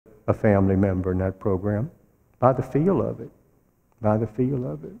a family member in that program? By the feel of it. By the feel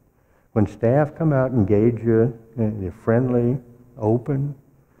of it. When staff come out and engage you, and they're friendly, open,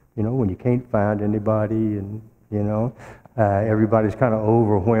 you know, when you can't find anybody and, you know, everybody's kind of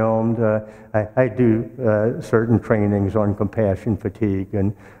overwhelmed. I do certain trainings on compassion fatigue,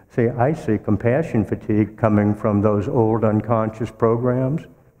 and I see compassion fatigue coming from those old unconscious programs.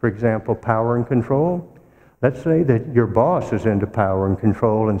 For example, power and control. Let's say that your boss is into power and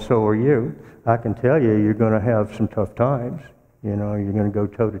control, and so are you. I can tell you, you're going to have some tough times. You know, you're going to go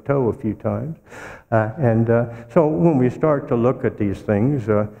toe-to-toe a few times. So when we start to look at these things,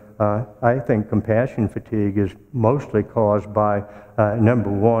 I think compassion fatigue is mostly caused by, number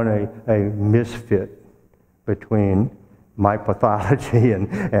one, a misfit between my pathology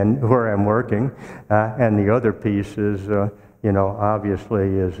and where I'm working. And the other piece is, you know,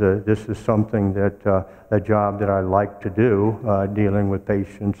 obviously is this is something that, a job that I like to do, dealing with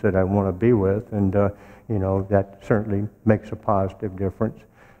patients that I want to be with, and you know, that certainly makes a positive difference.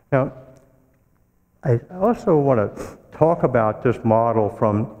 Now, I also want to talk about this model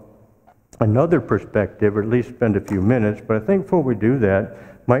from another perspective, or at least spend a few minutes, but I think before we do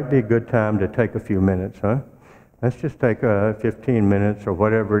that, might be a good time to take a few minutes, huh? Let's just take 15 minutes or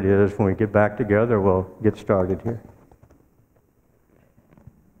whatever it is. When we get back together, we'll get started here.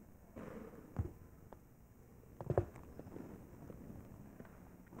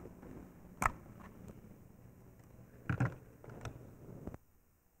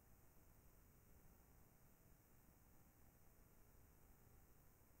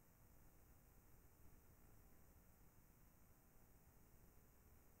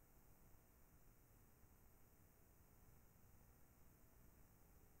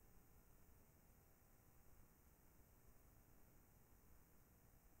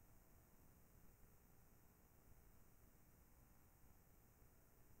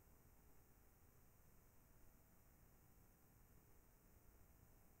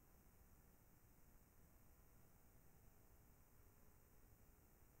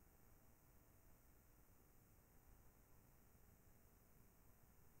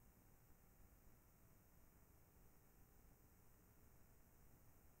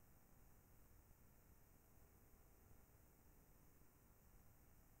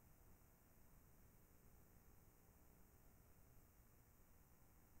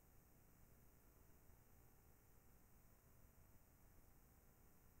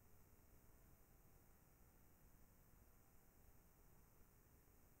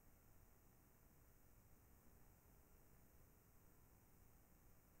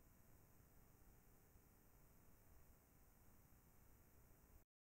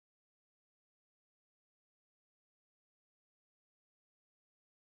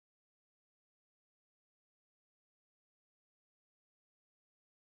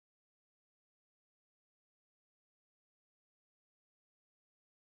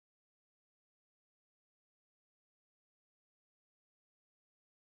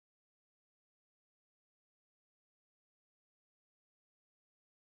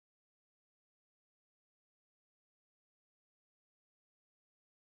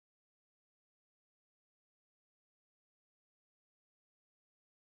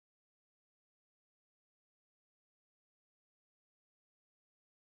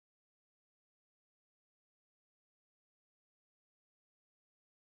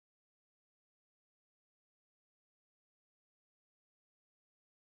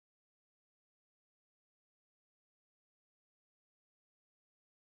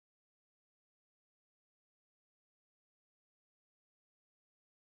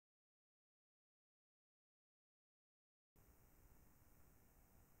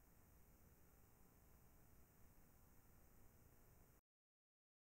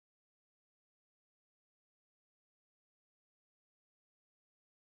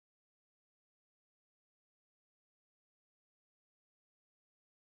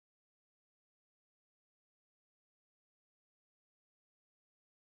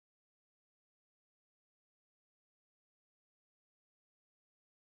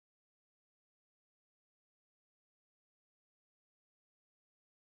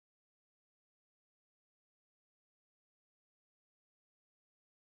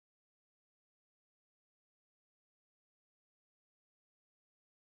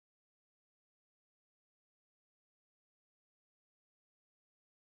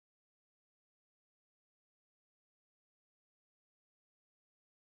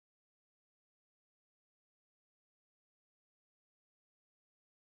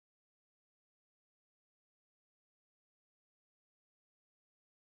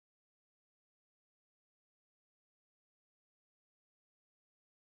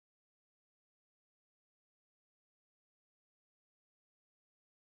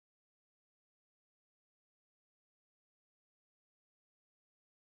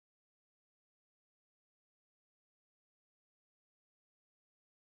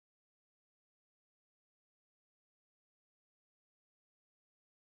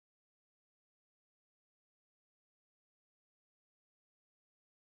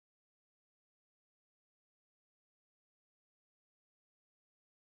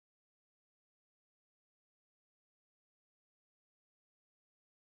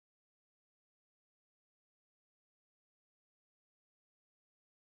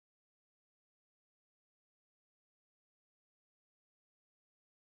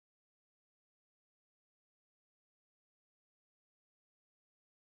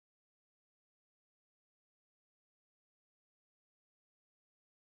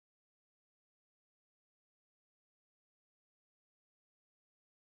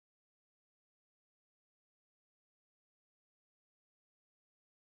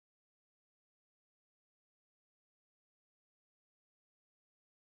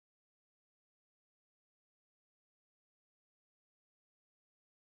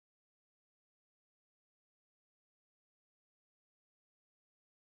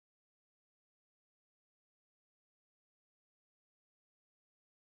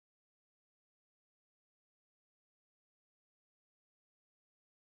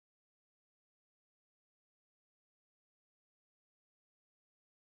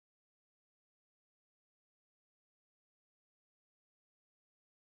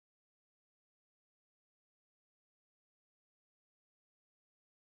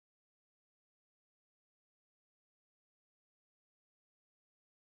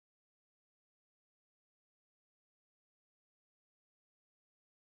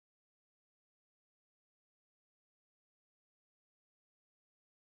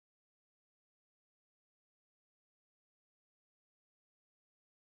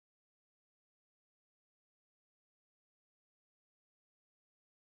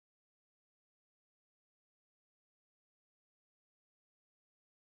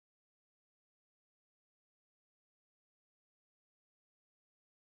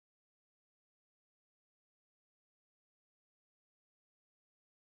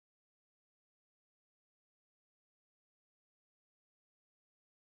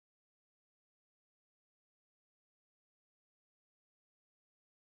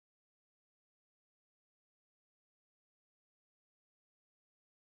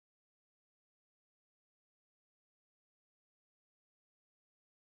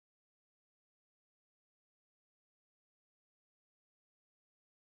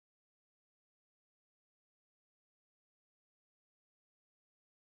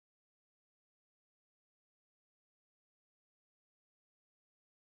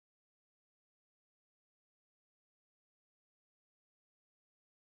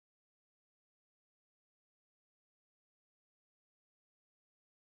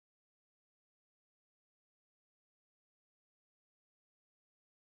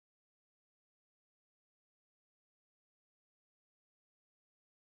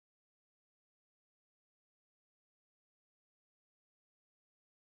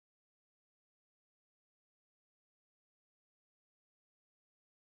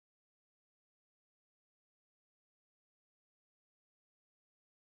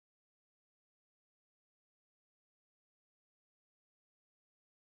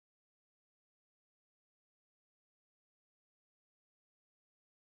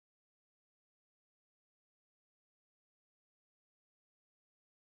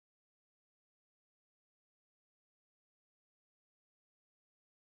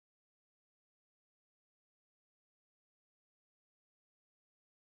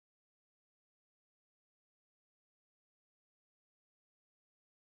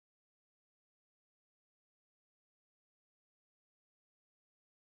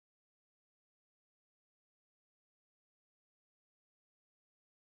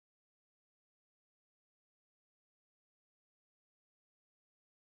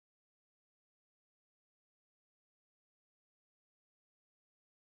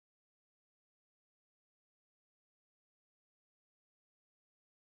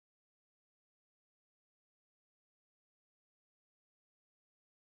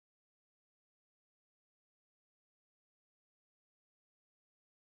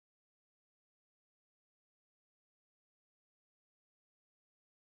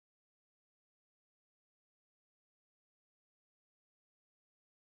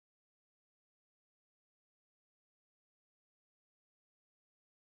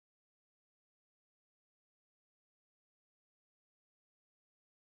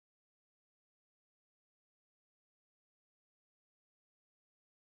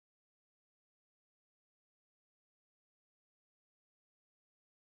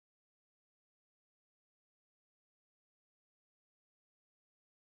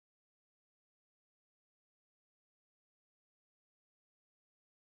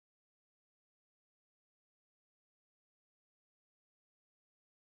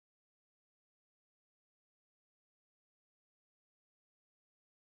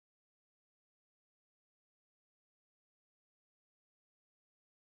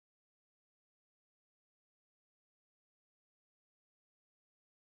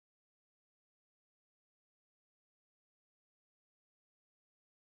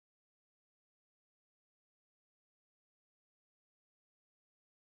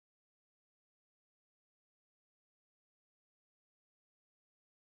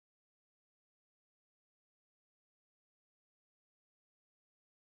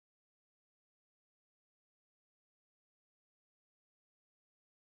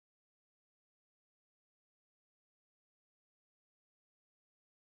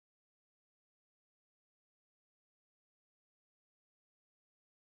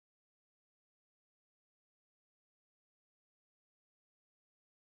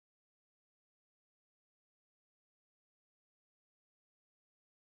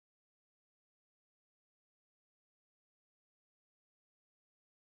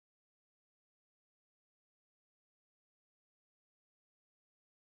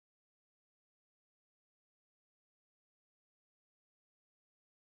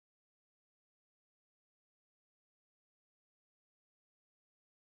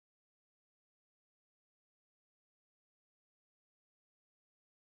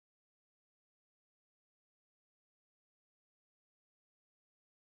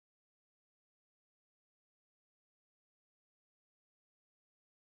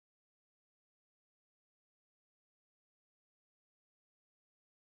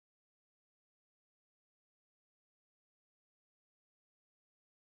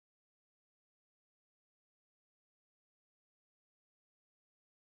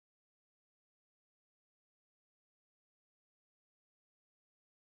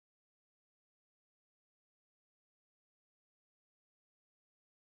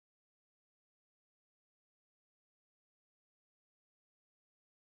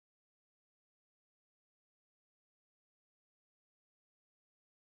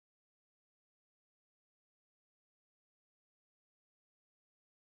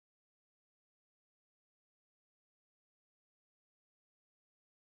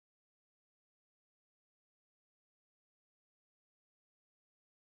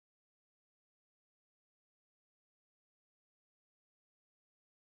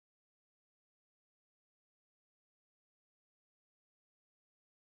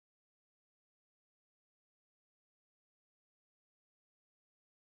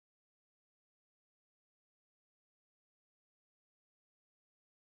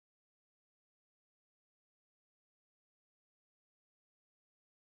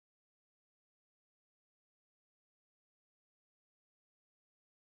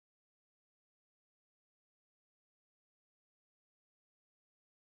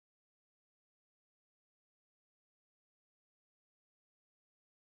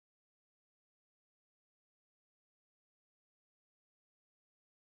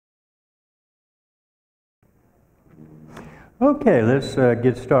 Okay, let's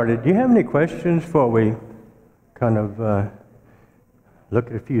get started. Do you have any questions before we kind of look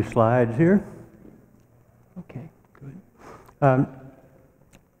at a few slides here? Okay, good.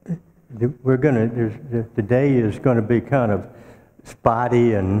 The day is going to be kind of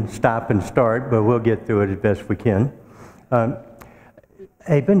spotty and stop and start, but we'll get through it as best we can.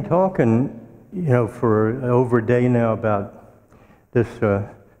 I've been talking, for over a day now about this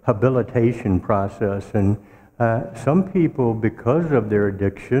habilitation process, and some people, because of their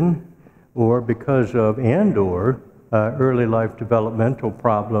addiction or because of early life developmental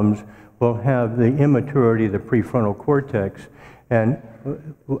problems, will have the immaturity of the prefrontal cortex. And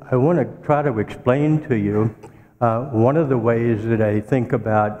I want to try to explain to you one of the ways that I think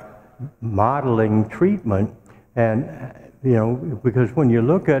about modeling treatment. And, because when you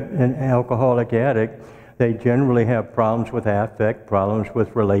look at an alcoholic addict, they generally have problems with affect, problems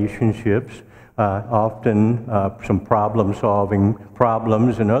with relationships, often some problem-solving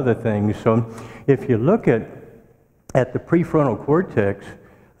problems and other things. So if you look at the prefrontal cortex,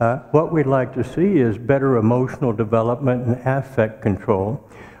 what we'd like to see is better emotional development and affect control.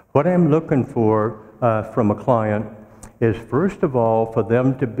 What I'm looking for from a client is, first of all, for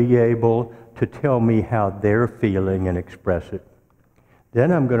them to be able to tell me how they're feeling and express it.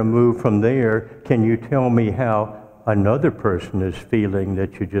 Then I'm going to move from there. Can you tell me how another person is feeling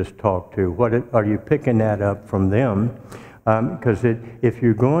that you just talked to? Are you picking that up from them? Because if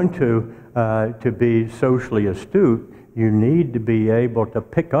you're going to be socially astute, you need to be able to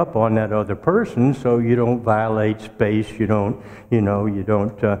pick up on that other person so you don't violate space. You don't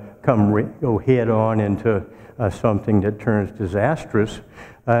go head on into something that turns disastrous.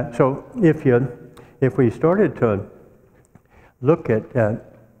 So if we started to look at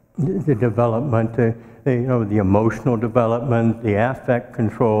the development, the emotional development, the affect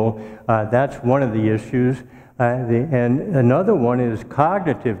control, that's one of the issues. And another one is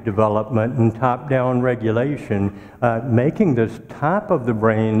cognitive development and top-down regulation, making this top of the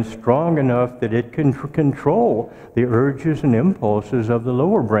brain strong enough that it can control the urges and impulses of the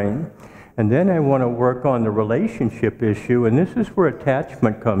lower brain. And then I want to work on the relationship issue, and this is where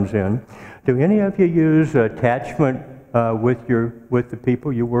attachment comes in. Do any of you use attachment with the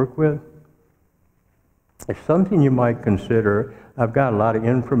people you work with? It's something you might consider. I've got a lot of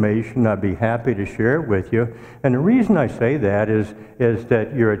information. I'd be happy to share it with you. And the reason I say that is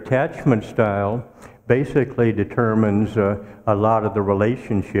that your attachment style basically determines a lot of the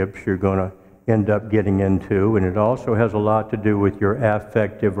relationships you're going to end up getting into, and it also has a lot to do with your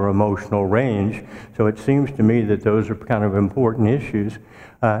affective or emotional range. So it seems to me that those are kind of important issues.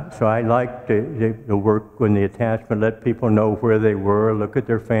 So I like to work on the attachment, let people know where they were, look at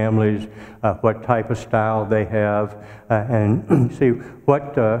their families, what type of style they have, and see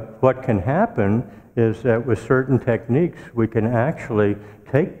what can happen is that with certain techniques we can actually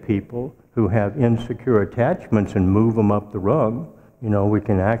take people who have insecure attachments and move them up the rung. We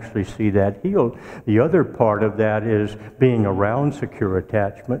can actually see that healed. The other part of that is being around secure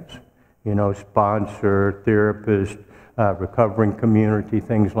attachments, sponsor, therapist, recovering community,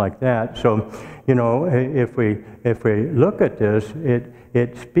 things like that. So, if we look at this,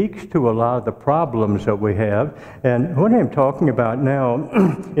 it speaks to a lot of the problems that we have. And what I'm talking about now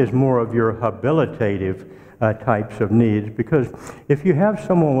is more of your habilitative types of needs, because if you have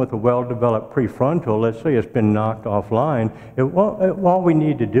someone with a well-developed prefrontal, let's say it's been knocked offline, all we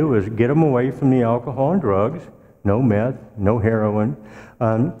need to do is get them away from the alcohol and drugs, no meth, no heroin,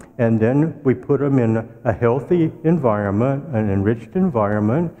 and then we put them in a healthy environment, an enriched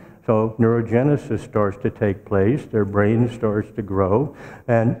environment, so neurogenesis starts to take place, their brain starts to grow,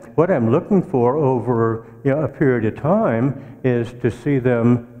 and what I'm looking for over a period of time is to see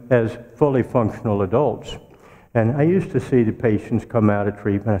them as fully functional adults. And I used to see the patients come out of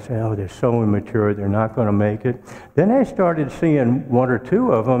treatment, I say, oh, they're so immature, they're not going to make it. Then I started seeing one or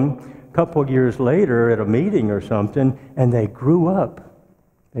two of them a couple years later at a meeting or something, and they grew up.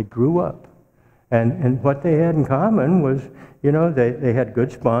 They grew up. And what they had in common was, they had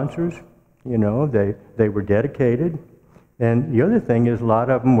good sponsors, they were dedicated. And the other thing is a lot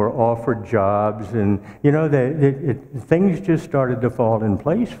of them were offered jobs, and, things just started to fall in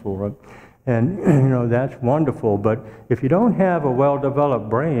place for them. And, that's wonderful. But if you don't have a well-developed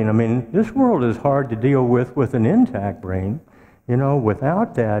brain, I mean, this world is hard to deal with an intact brain.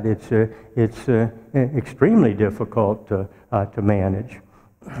 Without that, it's extremely difficult to manage.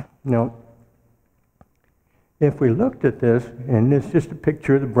 Now, if we looked at this, and it's just a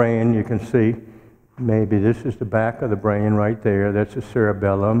picture of the brain, you can see maybe this is the back of the brain right there. That's the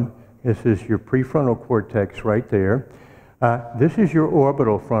cerebellum. This is your prefrontal cortex right there. This is your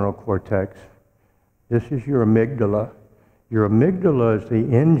orbital frontal cortex. This is your amygdala. Your amygdala is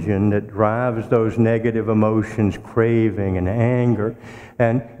the engine that drives those negative emotions, craving and anger.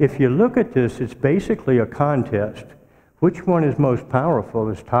 And if you look at this, it's basically a contest. Which one is most powerful?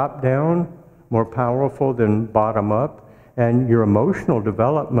 Is top down more powerful than bottom up? And your emotional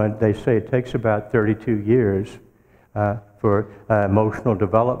development, they say it takes about 32 years for emotional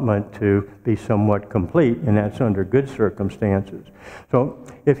development to be somewhat complete, and that's under good circumstances. So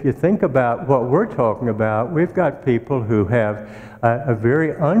if you think about what we're talking about, we've got people who have a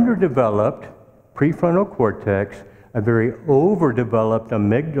very underdeveloped prefrontal cortex, a very overdeveloped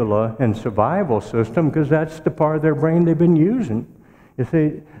amygdala and survival system, because that's the part of their brain they've been using. You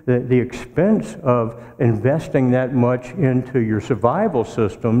see, the expense of investing that much into your survival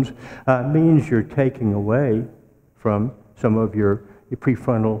systems means you're taking away from some of your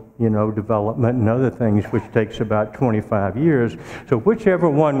prefrontal, development and other things, which takes about 25 years. So whichever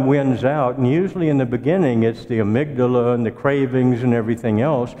one wins out, and usually in the beginning it's the amygdala and the cravings and everything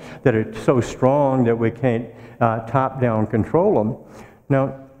else that are so strong that we can't top-down control them.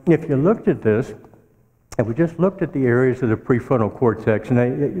 Now, if you looked at this, if we just looked at the areas of the prefrontal cortex,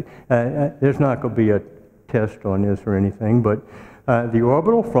 and there's not going to be a test on this or anything, but the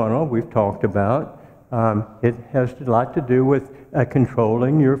orbital frontal we've talked about. It has a lot to do with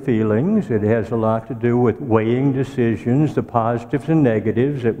controlling your feelings. It has a lot to do with weighing decisions, the positives and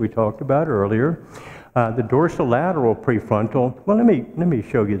negatives that we talked about earlier. The dorsolateral prefrontal, well, let me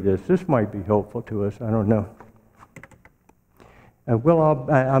show you this. This might be helpful to us. I don't know.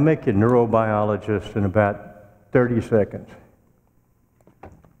 I'll make you a neurobiologist in about 30 seconds.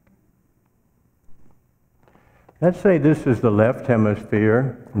 Let's say this is the left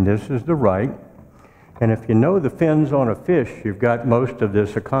hemisphere, and this is the right. And if you know the fins on a fish, you've got most of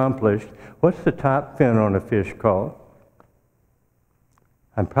this accomplished. What's the top fin on a fish called?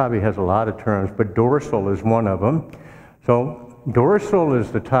 And probably has a lot of terms, but dorsal is one of them. So dorsal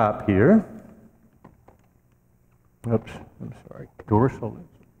is the top here. Oops, I'm sorry. Dorsal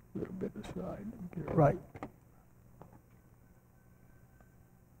is a little bit aside. Get it right.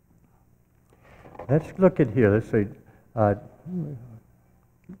 Let's look at here. Let's say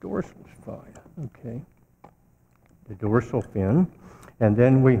dorsal is fine. Okay. The dorsal fin. And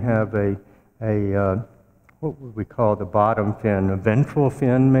then we have a what would we call the bottom fin? A ventral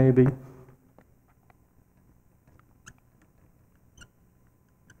fin, maybe?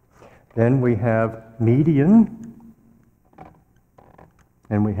 Then we have median.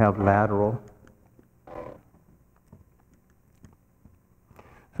 And we have lateral.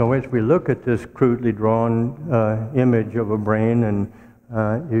 So as we look at this crudely drawn image of a brain, and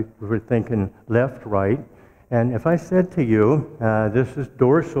we're thinking left, right, and if I said to you, this is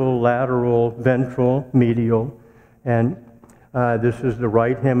dorsal, lateral, ventral, medial, and this is the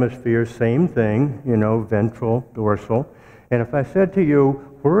right hemisphere, same thing, ventral, dorsal, and if I said to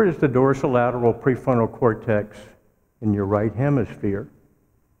you, where is the dorsolateral prefrontal cortex in your right hemisphere?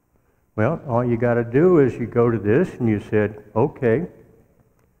 Well, all you got to do is you go to this and you said, okay,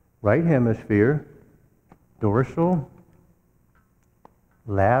 right hemisphere, dorsal,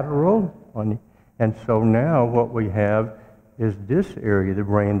 lateral, and so now what we have is this area of the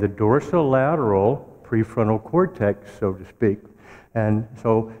brain, the dorsolateral prefrontal cortex, so to speak. And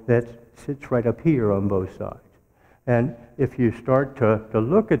so that sits right up here on both sides. And if you start to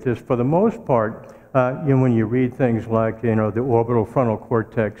look at this, for the most part, when you read things like, the orbital frontal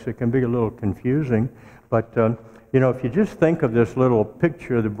cortex, it can be a little confusing. But, if you just think of this little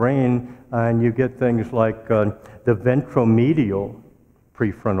picture of the brain, and you get things like the ventromedial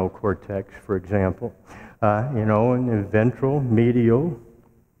prefrontal cortex, for example, and the ventral, medial,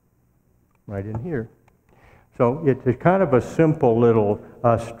 right in here. So it's kind of a simple little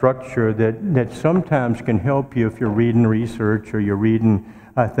structure that sometimes can help you if you're reading research or you're reading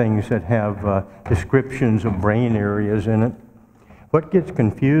things that have descriptions of brain areas in it. What gets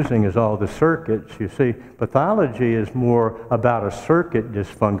confusing is all the circuits. You see, pathology is more about a circuit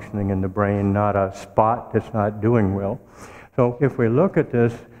dysfunctioning in the brain, not a spot that's not doing well. So if we look at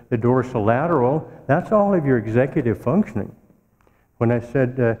this, the dorsolateral, that's all of your executive functioning. When I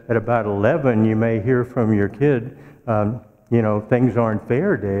said at about 11, you may hear from your kid, things aren't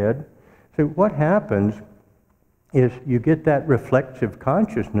fair, Dad. So what happens is you get that reflexive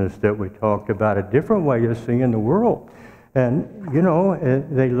consciousness that we talked about, a different way of seeing the world. And,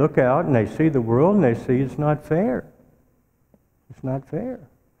 they look out and they see the world and they see it's not fair. It's not fair.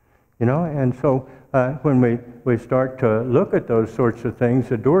 And so when we start to look at those sorts of things,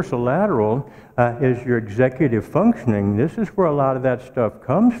 the dorsolateral is your executive functioning. This is where a lot of that stuff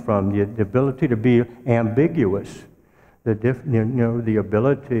comes from, the ability to be ambiguous, the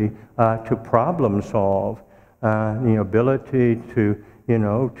ability to problem solve, the ability to,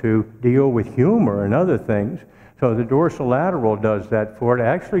 to deal with humor and other things. So the dorsolateral does that for it.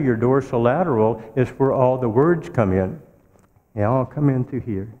 Actually, your dorsolateral is where all the words come in. They all come in through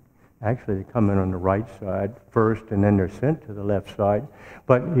here. Actually, they come in on the right side first, and then they're sent to the left side.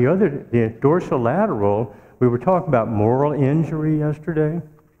 But the dorsolateral, we were talking about moral injury yesterday.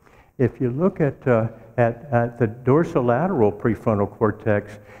 If you look at the dorsolateral prefrontal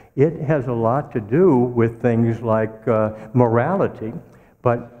cortex, it has a lot to do with things like morality.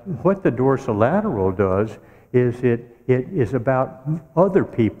 But what the dorsolateral does is it is about other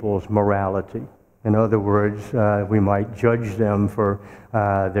people's morality. In other words, we might judge them for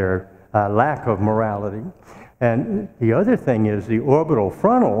their lack of morality. And the other thing is the orbital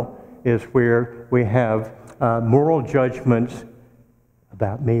frontal is where we have moral judgments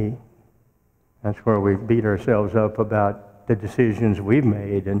about me. That's where we beat ourselves up about the decisions we've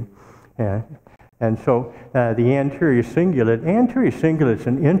made. And so the anterior cingulate is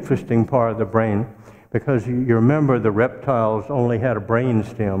an interesting part of the brain because you remember the reptiles only had a brain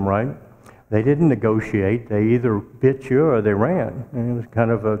stem, right? They didn't negotiate. They either bit you or they ran. And it was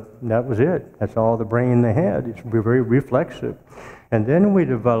kind of that was it. That's all the brain they had. It's very reflexive. And then we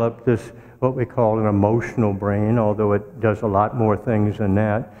developed this, what we call an emotional brain, although it does a lot more things than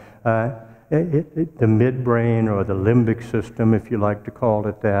that. The midbrain, or the limbic system, if you like to call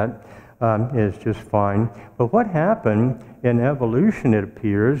it that, is just fine. But what happened in evolution, it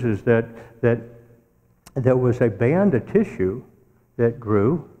appears, is that there was a band of tissue that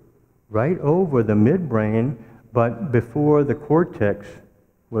grew right over the midbrain, but before the cortex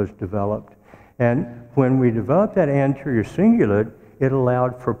was developed. And when we developed that anterior cingulate, it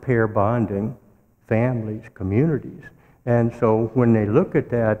allowed for pair bonding, families, communities. And so when they look at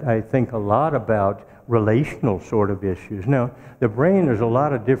that, I think a lot about relational sort of issues. Now, the brain, there's a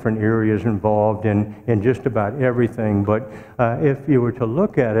lot of different areas involved in just about everything, but if you were to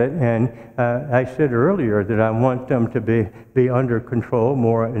look at it, and I said earlier that I want them to be under control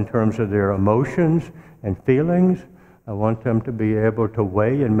more in terms of their emotions and feelings. I want them to be able to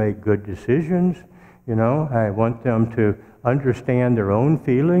weigh and make good decisions. I want them to understand their own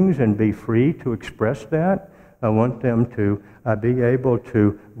feelings and be free to express that. I want them to be able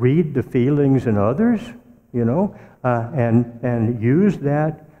to read the feelings in others, and use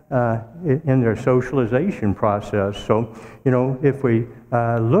that in their socialization process. So, if we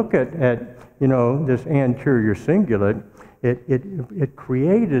look at this anterior cingulate, it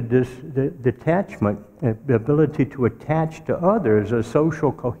created this detachment, the ability to attach to others, a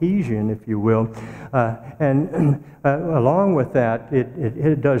social cohesion, if you will. And along with that,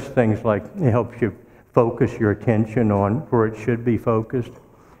 it does things like it helps you focus your attention on where it should be focused.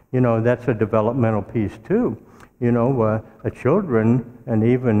 That's a developmental piece too. Children and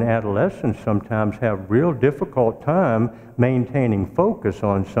even adolescents sometimes have real difficult time maintaining focus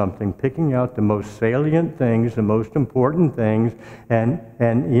on something, picking out the most salient things, the most important things, and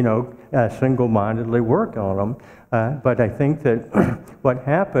single-mindedly work on them. But I think that what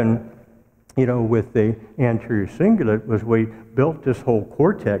happened, with the anterior cingulate was we built this whole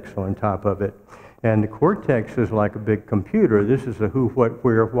cortex on top of it. And the cortex is like a big computer. This is the who, what,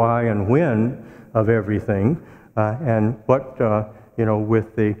 where, why, and when of everything. And what,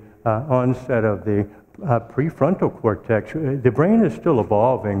 with the onset of the prefrontal cortex, the brain is still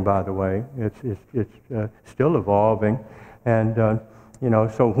evolving, by the way. It's still evolving. And,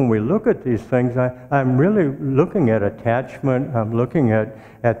 so when we look at these things, I'm really looking at attachment. I'm looking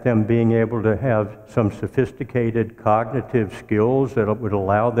at them being able to have some sophisticated cognitive skills that would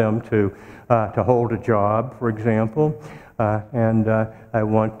allow them to hold a job, for example. And I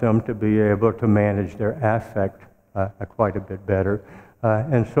want them to be able to manage their affect quite a bit better.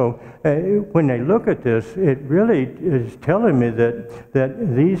 And so when they look at this, it really is telling me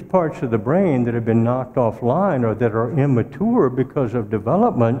that these parts of the brain that have been knocked offline or that are immature because of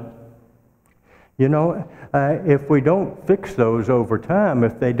development, if we don't fix those over time,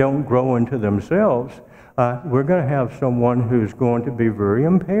 if they don't grow into themselves, we're going to have someone who's going to be very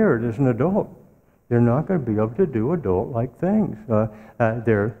impaired as an adult. They're not going to be able to do adult-like things.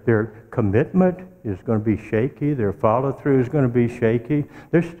 Their commitment is going to be shaky. Their follow-through is going to be shaky.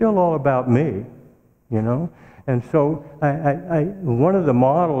 They're still all about me, And so one of the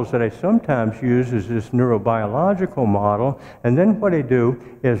models that I sometimes use is this neurobiological model. And then what I do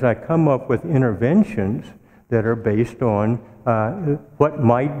is I come up with interventions that are based on what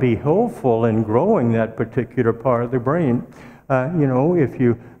might be helpful in growing that particular part of the brain. If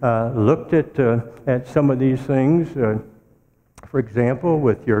you looked at some of these things, for example,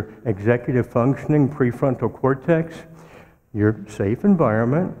 with your executive functioning prefrontal cortex, your safe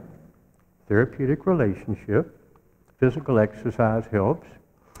environment, therapeutic relationship. Physical exercise helps.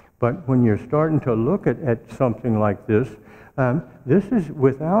 But when you're starting to look at something like this, this is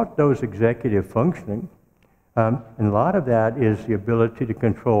without those executive functioning. And a lot of that is the ability to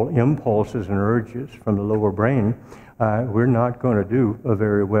control impulses and urges from the lower brain. We're not going to do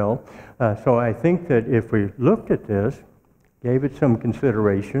very well. So I think that if we looked at this, gave it some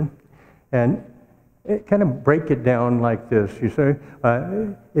consideration, and kind of break it down like this. You say,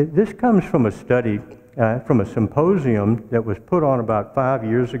 this comes from a study, from a symposium that was put on about 5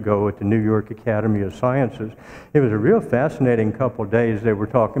 years ago at the New York Academy of Sciences. It was a real fascinating couple of days. They were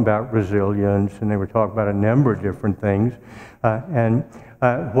talking about resilience, and they were talking about a number of different things.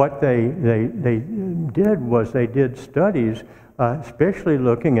 What they did was they did studies, especially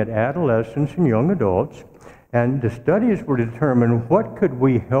looking at adolescents and young adults, and the studies were to determine what could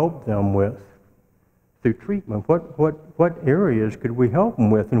we help them with through treatment. What areas could we help them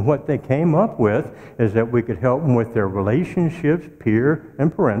with? And what they came up with is that we could help them with their relationships, peer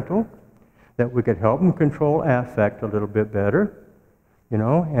and parental, that we could help them control affect a little bit better, you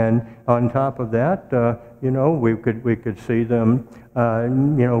know, and on top of that, you know, we could see them,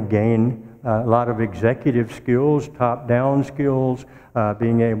 you know, gain a lot of executive skills, top-down skills,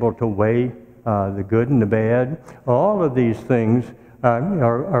 being able to weigh the good and the bad. All of these things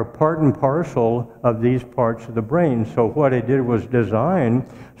are part and parcel of these parts of the brain. So what I did was design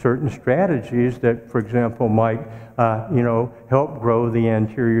certain strategies that, for example, might you know, help grow the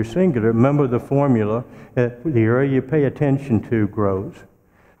anterior cingulate. Remember the formula, the area you pay attention to grows.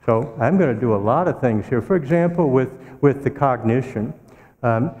 So I'm going to do a lot of things here. For example, with the cognition,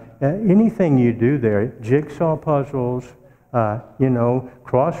 anything you do there, jigsaw puzzles, you know,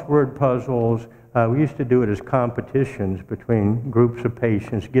 crossword puzzles. We used to do it as competitions between groups of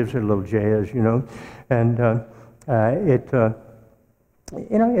patients. Gives it a little jazz, you know, and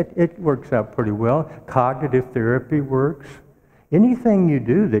you know, it works out pretty well. Cognitive therapy works. Anything you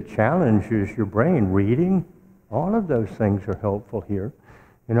do that challenges your brain, reading, all of those things are helpful here,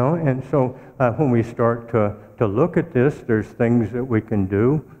 you know. And so when we start to look at this, there's things that we can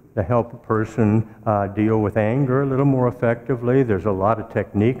do to help a person deal with anger a little more effectively. There's a lot of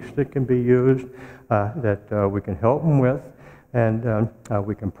techniques that can be used that we can help them with, and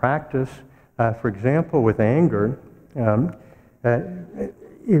we can practice. For example, with anger,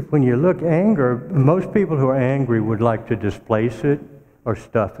 when you look anger, most people who are angry would like to displace it or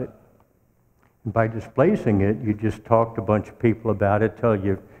stuff it. And by displacing it, you just talked to a bunch of people about it till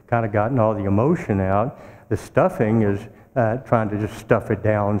you've kind of gotten all the emotion out. The stuffing is trying to just stuff it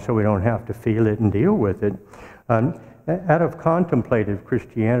down so we don't have to feel it and deal with it. Out of contemplative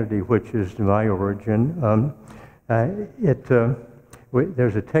Christianity, which is my origin,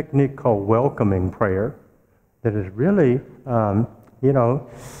 there's a technique called welcoming prayer that is really, you know,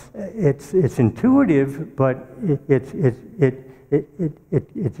 it's intuitive, but it's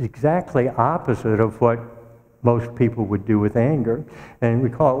exactly opposite of what most people would do with anger. And we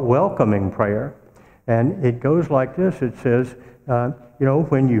call it welcoming prayer. And it goes like this. It says, you know,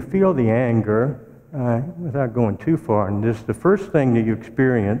 when you feel the anger, without going too far in this, the first thing that you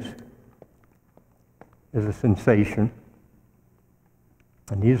experience is a sensation.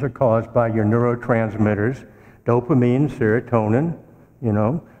 And these are caused by your neurotransmitters, dopamine, serotonin, you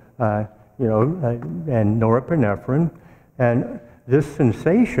know, and norepinephrine. And this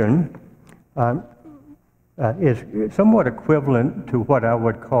sensation is somewhat equivalent to what I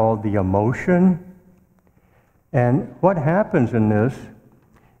would call the emotion. And what happens in this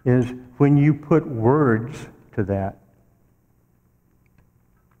is when you put words to that,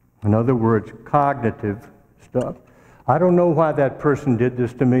 in other words, cognitive stuff. I don't know why that person did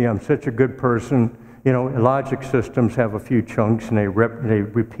this to me. I'm such a good person. You know, logic systems have a few chunks, and they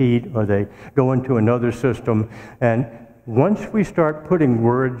repeat, or they go into another system. And once we start putting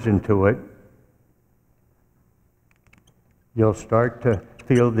words into it, you'll start to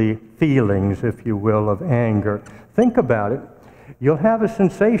feel the feelings, if you will, of anger. Think about it. You'll have a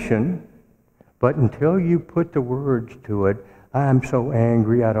sensation, but until you put the words to it, I'm so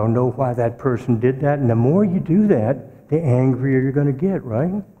angry, I don't know why that person did that. And the more you do that, the angrier you're going to get,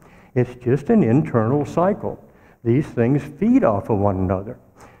 right? It's just an internal cycle. These things feed off of one another.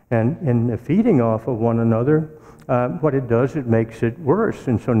 And in the feeding off of one another, what it does, it makes it worse.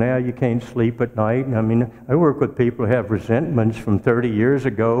 And so now you can't sleep at night. And I mean, I work with people who have resentments from 30 years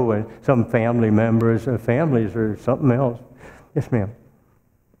ago, and some family members, families, or something else. Yes, ma'am.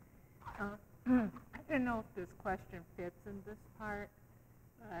 I don't know if this question fits in this part,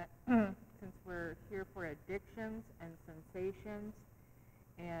 but since we're here for addictions and sensations,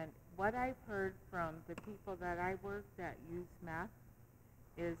 and what I've heard from the people that I work that use meth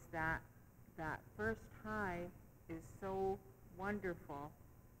is that that first high is so wonderful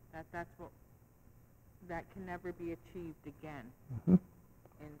that that can never be achieved again. Mm-hmm.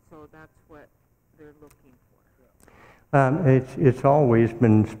 And so that's what they're looking for. It's always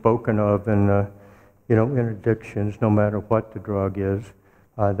been spoken of in in addictions, no matter what the drug is,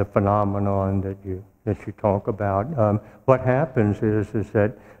 the phenomenon that you talk about. What happens is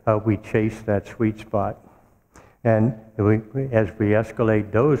that we chase that sweet spot, and as we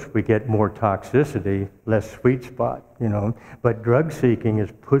escalate dose, we get more toxicity, less sweet spot. But drug seeking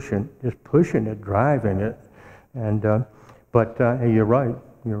is pushing it, driving it, and but you're right.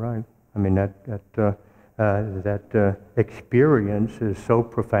 I mean that experience is so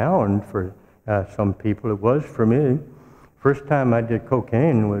profound for some people. It was for me. First time I did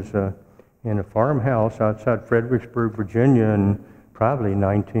cocaine was in a farmhouse outside Fredericksburg, Virginia, in probably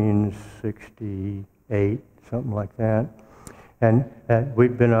 1968, something like that. And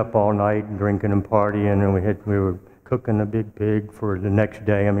we'd been up all night drinking and partying, and we were cooking a big pig for the next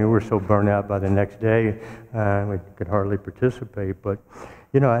day. I mean, we were so burnt out by the next day, we could hardly participate. But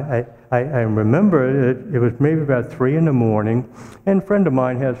I remember it was maybe about 3 in the morning, and a friend of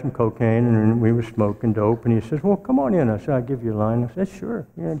mine had some cocaine, and we were smoking dope, and he says, well, come on in. I said, I'll give you a line. I said, sure,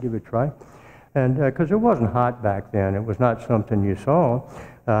 yeah, give it a try. And because it wasn't hot back then, it was not something you saw.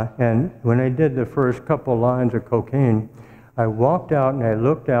 And when I did the first couple lines of cocaine, I walked out and I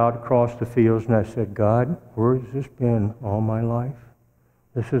looked out across the fields and I said, God, where has this been all my life?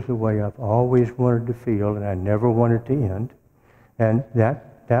 This is the way I've always wanted to feel, and I never wanted to end. And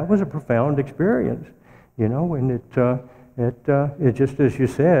that was a profound experience, and it just as you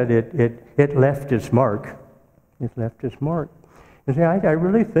said, it left its mark. It left its mark. And see, I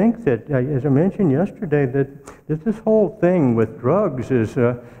really think that, as I mentioned yesterday, that this whole thing with drugs is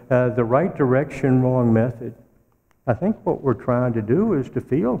the right direction, wrong method. I think what we're trying to do is to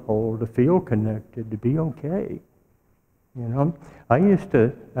feel whole, to feel connected, to be okay. I used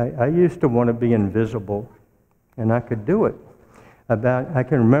to want to be invisible, and I could do it. I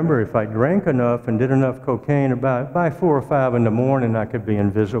can remember if I drank enough and did enough cocaine, by 4 or 5 in the morning, I could be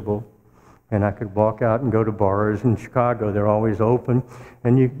invisible. And I could walk out and go to bars in Chicago. They're always open.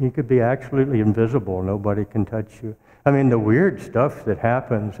 And you could be absolutely invisible. Nobody can touch you. I mean, the weird stuff that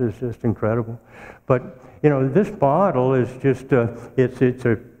happens is just incredible. But, this model is just, it's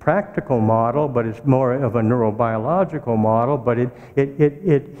a practical model, but it's more of a neurobiological model, but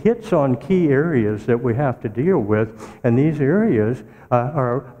it hits on key areas that we have to deal with. And these areas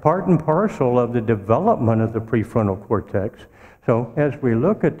are part and parcel of the development of the prefrontal cortex. So as we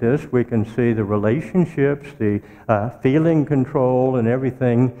look at this, we can see the relationships, the feeling control, and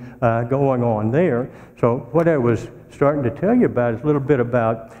everything going on there. So what I was starting to tell you about is a little bit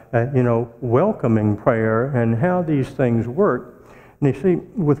about, welcoming prayer and how these things work. And you see,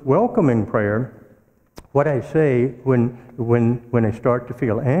 with welcoming prayer, what I say when I start to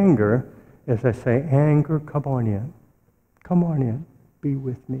feel anger is I say, anger, come on in. Come on in. Be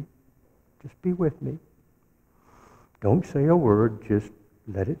with me. Just be with me. Don't say a word, just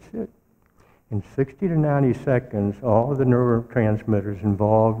let it sit. In 60 to 90 seconds, all of the neurotransmitters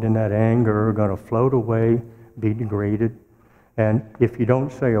involved in that anger are going to float away, be degraded. And if you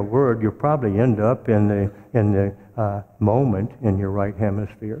don't say a word, you'll probably end up in the moment in your right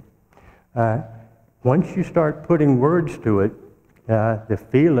hemisphere. Once you start putting words to it, the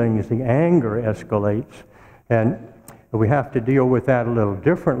feelings, the anger escalates. And we have to deal with that a little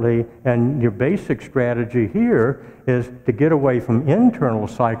differently, and your basic strategy here is to get away from internal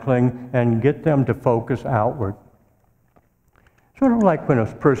cycling and get them to focus outward. Sort of like when a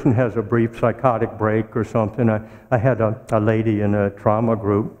person has a brief psychotic break or something. I had a lady in a trauma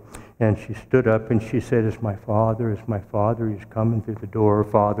group, and she stood up and she said, it's my father, he's coming through the door.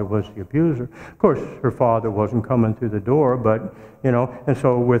 Her father was the abuser. Of course, her father wasn't coming through the door, but, and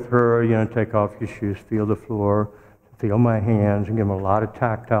so with her, take off your shoes, feel the floor, feel my hands, and give them a lot of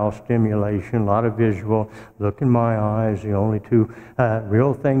tactile stimulation, a lot of visual. Look in my eyes. The only two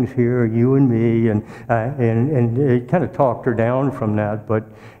real things here are you and me. And it kind of talked her down from that. But,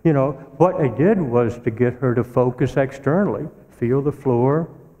 what I did was to get her to focus externally. Feel the floor,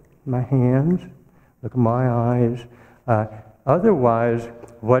 my hands, look in my eyes. Otherwise,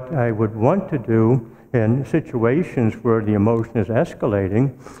 what I would want to do in situations where the emotion is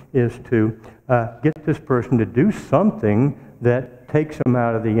escalating is to get this person to do something that takes them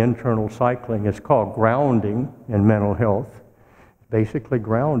out of the internal cycling. It's called grounding in mental health. Basically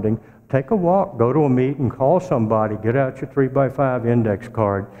grounding. take a walk, go to a meeting, call somebody, get out your 3x5 index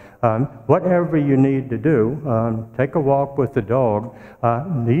card. Whatever you need to do, take a walk with the dog.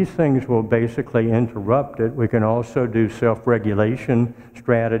 These things will basically interrupt it. We can also do self-regulation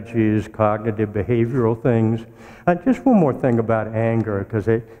strategies, cognitive behavioral things. Just one more thing about anger, because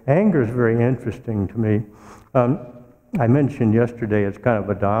anger is very interesting to me. I mentioned yesterday it's kind of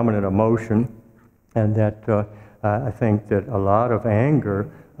a dominant emotion, and that I think that a lot of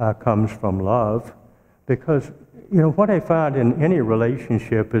anger comes from love, because what I found in any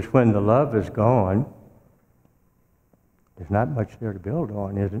relationship is when the love is gone, there's not much there to build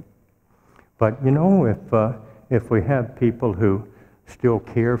on, is it? But if we have people who still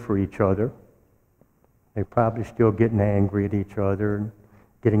care for each other, they're probably still getting angry at each other and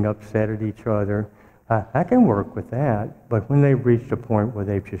getting upset at each other. I can work with that, but when they've reached a point where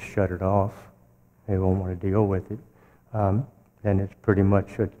they've just shut it off, they won't want to deal with it, then it's pretty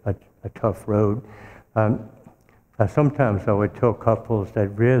much a tough road. Sometimes I would tell couples that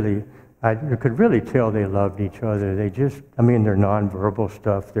really, you could really tell they loved each other. They just, they're nonverbal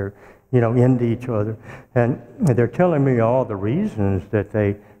stuff. They're, into each other. And they're telling me all the reasons that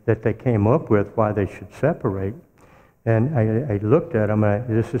they came up with why they should separate. And I looked at them,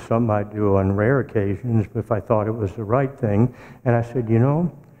 this is something I do on rare occasions if I thought it was the right thing. And I said,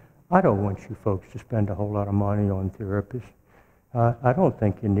 I don't want you folks to spend a whole lot of money on therapists. I don't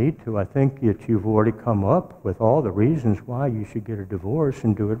think you need to. I think that you've already come up with all the reasons why you should get a divorce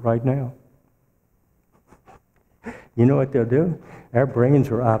and do it right now. You know what they'll do? Our brains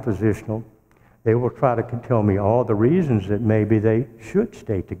are oppositional. They will try to tell me all the reasons that maybe they should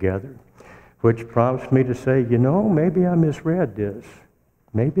stay together, which prompts me to say, maybe I misread this.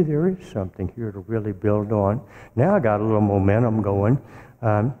 Maybe there is something here to really build on. Now I got a little momentum going,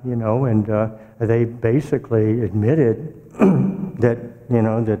 and they basically admitted that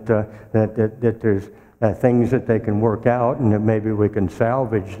that there's things that they can work out, and that maybe we can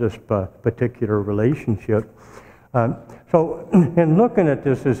salvage this particular relationship. So in looking at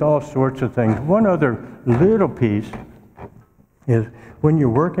this, there's all sorts of things. One other little piece is when you're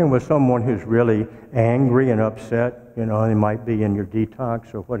working with someone who's really angry and upset, they might be in your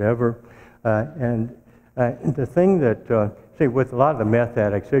detox or whatever. And the thing that, see, with a lot of the meth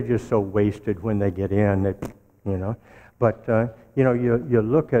addicts, they're just so wasted when they get in that, But, you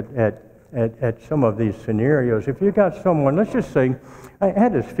look at some of these scenarios. If you got someone, let's just say, I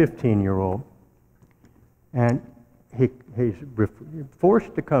had this 15-year-old, and he's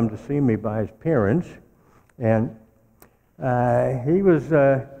forced to come to see me by his parents, and he was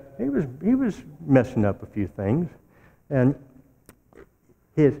messing up a few things, and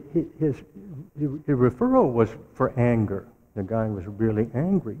his referral was for anger. The guy was really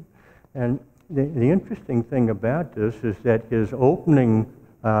angry, and the interesting thing about this is that his opening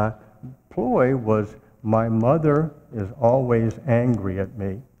ploy was, "My mother is always angry at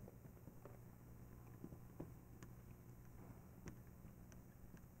me."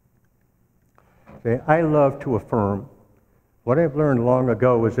 Okay, I love to affirm. What I've learned long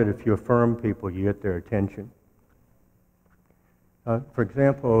ago is that if you affirm people, you get their attention. For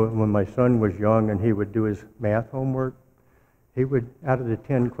example, when my son was young and he would do his math homework, he would, out of the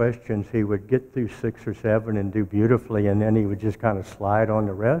 10 questions, he would get through 6 or 7 and do beautifully, and then he would just kind of slide on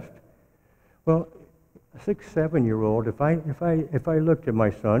the rest. Well, a 6, 7-year-old, if I looked at my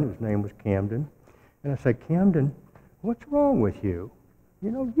son, whose name was Camden, and I said, "Camden, what's wrong with you?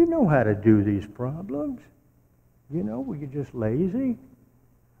 You know how to do these problems. Were you just lazy?"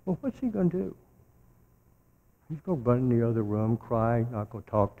 Well, what's he going to do? He's going to run in the other room, cry, not going to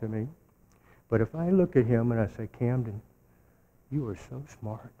talk to me. But if I look at him and I say, "Camden, you are so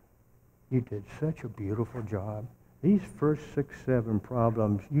smart. You did such a beautiful job. These first 6, 7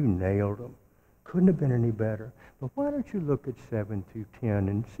 problems, you nailed them. Couldn't have been any better. But why don't you look at 7 through 10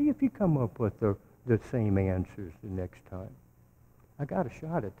 and see if you come up with the same answers the next time?" I got a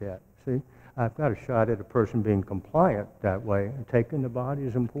shot at that. See, I've got a shot at a person being compliant that way, and taking the body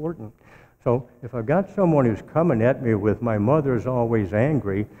is important. So if I've got someone who's coming at me with, "My mother's always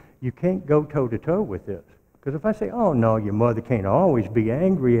angry," you can't go toe-to-toe with this. Because if I say, "Oh, no, your mother can't always be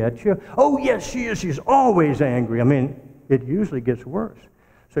angry at you." "Oh, yes, she is. She's always angry." It usually gets worse.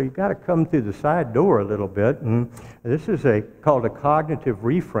 So you've got to come through the side door a little bit. And this is called a cognitive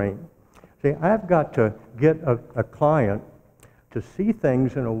reframe. See, I've got to get a client to see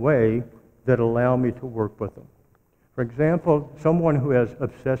things in a way that allow me to work with them. For example, someone who has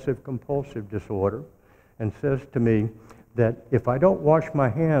obsessive-compulsive disorder and says to me that if I don't wash my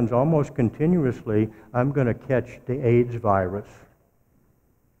hands almost continuously, I'm going to catch the AIDS virus.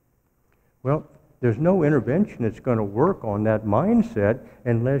 Well, there's no intervention that's going to work on that mindset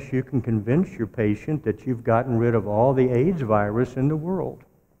unless you can convince your patient that you've gotten rid of all the AIDS virus in the world.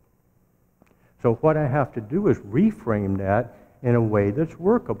 So what I have to do is reframe that in a way that's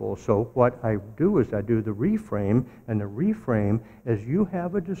workable. So what I do is I do the reframe, and the reframe is you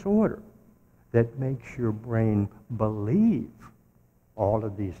have a disorder that makes your brain believe all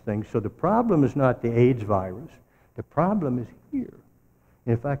of these things. So the problem is not the AIDS virus. The problem is here.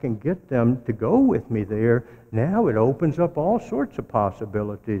 If I can get them to go with me there, now it opens up all sorts of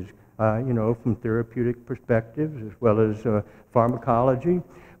possibilities, from therapeutic perspectives as well as pharmacology.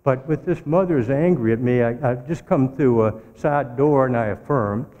 But with this mother's angry at me, I've just come through a side door and I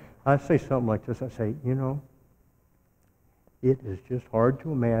affirm. I say something like this. I say, it is just hard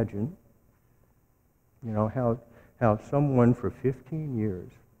to imagine, how someone for 15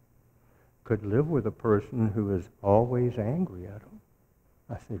 years could live with a person who is always angry at them.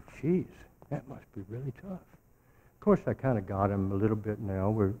 I said, geez, that must be really tough. Of course, I kind of got him a little bit now.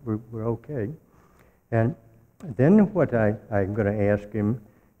 We're okay. And then what I'm going to ask him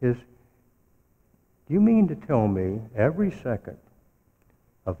is, do you mean to tell me every second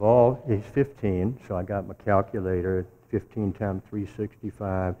of all, he's 15, so I got my calculator, 15 times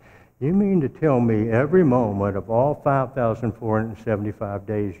 365. You mean to tell me every moment of all 5,475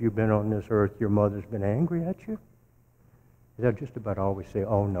 days you've been on this earth, your mother's been angry at you? They'll just about always say,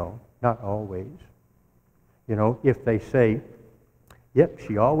 oh no, not always. If they say, yep,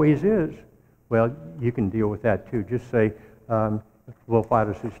 she always is, well, you can deal with that too. Just say, well, why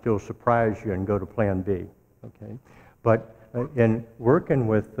does it still surprise you, and go to plan B, okay? But in working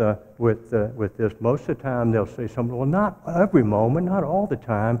with this, most of the time they'll say something, well, not every moment, not all the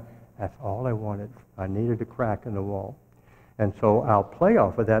time. That's all I wanted. I needed a crack in the wall. And so I'll play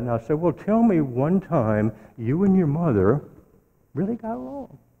off of that, and I'll say, well, tell me one time you and your mother really got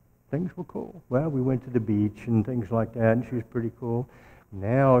along. Things were cool. Well, we went to the beach and things like that, and she was pretty cool.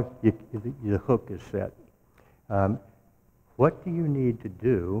 Now the hook is set. What do you need to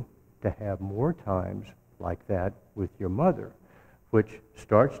do to have more times like that with your mother? Which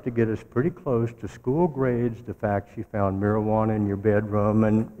starts to get us pretty close to school grades, the fact she found marijuana in your bedroom,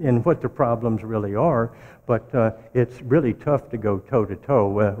 and what the problems really are. But it's really tough to go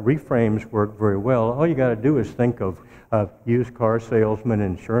toe-to-toe. Reframes work very well. All you got to do is think of used car salesmen,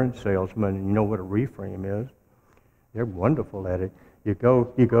 insurance salesmen, and you know what a reframe is. They're wonderful at it. You go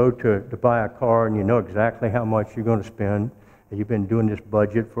to buy a car, and you know exactly how much you're going to spend. You've been doing this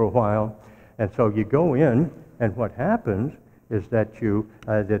budget for a while. And so you go in, and what happens is that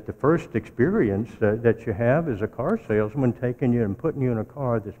that the first experience that you have is a car salesman taking you and putting you in a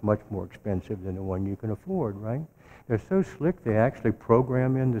car that's much more expensive than the one you can afford, right? They're so slick, they actually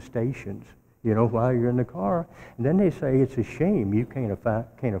program in the stations, while you're in the car. And then they say, it's a shame you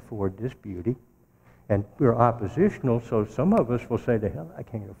can't afford this beauty. And we're oppositional, so some of us will say, to hell, I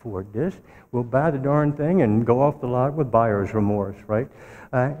can't afford this. We'll buy the darn thing and go off the lot with buyer's remorse, right?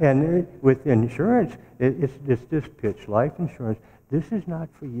 With insurance, it's this pitch, life insurance. This is not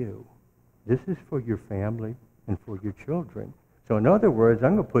for you. This is for your family and for your children. So in other words,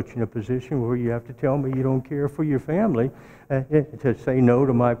 I'm going to put you in a position where you have to tell me you don't care for your family to say no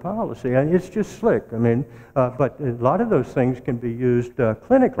to my policy. And it's just slick. I mean, but a lot of those things can be used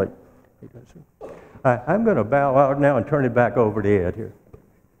clinically. I'm going to bow out now and turn it back over to Ed here.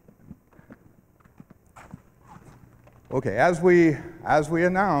 Okay, as we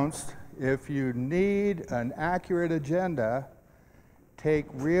announced, if you need an accurate agenda, take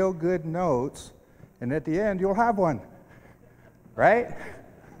real good notes, and at the end you'll have one, right?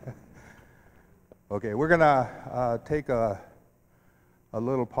 Okay, we're going to take a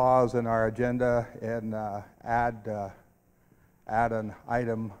little pause in our agenda and add an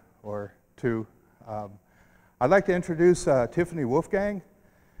item or two. I'd like to introduce Tiffany Wolfgang.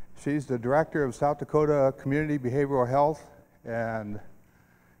 She's the director of South Dakota Community Behavioral Health, and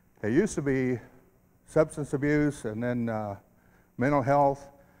there used to be substance abuse and then mental health,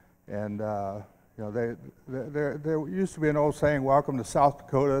 and there used to be an old saying, welcome to South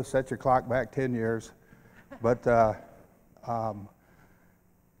Dakota, set your clock back 10 years. But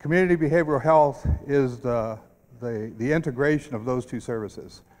community behavioral health is the integration of those two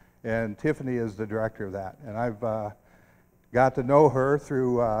services. And Tiffany is the director of that. And I've got to know her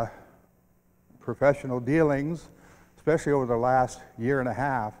through professional dealings, especially over the last year and a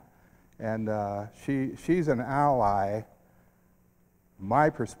half. And she's an ally, my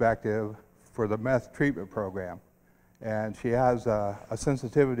perspective, for the meth treatment program. And she has a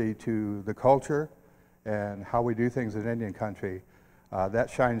sensitivity to the culture and how we do things in Indian country that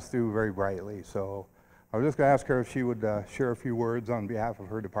shines through very brightly. So I was just going to ask her if she would share a few words on behalf of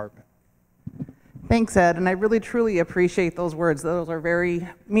her department. Thanks, Ed, and I really truly appreciate those words. Those are very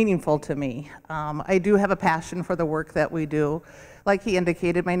meaningful to me. I do have a passion for the work that we do. Like he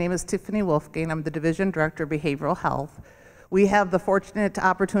indicated, my name is Tiffany Wolfgang. I'm the Division Director of Behavioral Health. We have the fortunate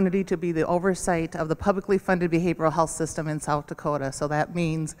opportunity to be the oversight of the publicly funded behavioral health system in South Dakota. So that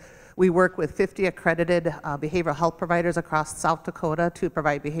means we work with 50 accredited behavioral health providers across South Dakota to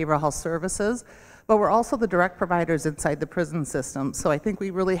provide behavioral health services. But we're also the direct providers inside the prison system. So I think we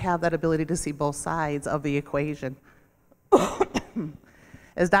really have that ability to see both sides of the equation.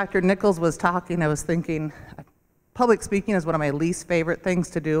 As Dr. Nichols was talking, I was thinking, public speaking is one of my least favorite things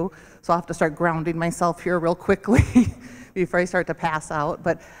to do. So I'll have to start grounding myself here real quickly before I start to pass out.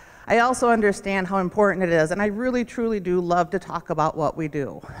 But I also understand how important it is. And I really, truly do love to talk about what we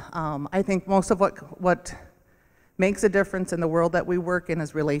do. I think most of what makes a difference in the world that we work in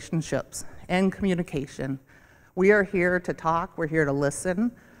is relationships and communication. We are here to talk, we're here to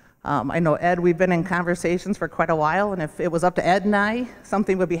listen. I know Ed, we've been in conversations for quite a while, and if it was up to Ed and I,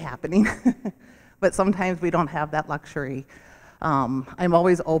 something would be happening. But sometimes we don't have that luxury. I'm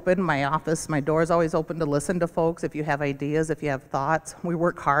always open, my office, my door is always open to listen to folks if you have ideas, if you have thoughts. We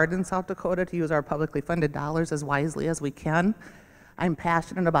work hard in South Dakota to use our publicly funded dollars as wisely as we can. I'm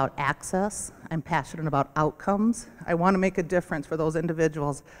passionate about access. I'm passionate about outcomes. I want to make a difference for those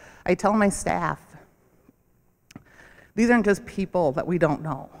individuals. I tell my staff, these aren't just people that we don't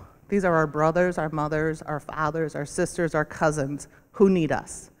know. These are our brothers, our mothers, our fathers, our sisters, our cousins who need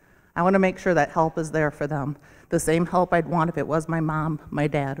us. I want to make sure that help is there for them. The same help I'd want if it was my mom, my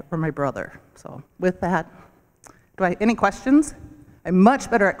dad, or my brother. So with that, any questions? I'm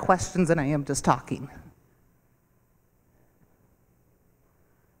much better at questions than I am just talking.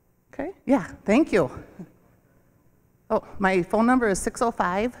 Okay, yeah, thank you. Oh, my phone number is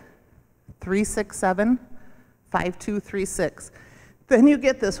 605-367-5236. Then you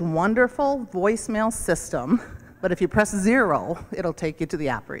get this wonderful voicemail system, but if you press 0, it'll take you to the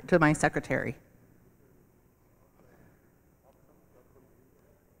to my secretary.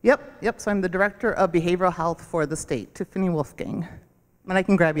 Yep, so I'm the Director of Behavioral Health for the state, Tiffany Wolfgang. And I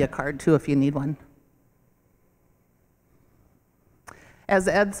can grab you a card too if you need one. As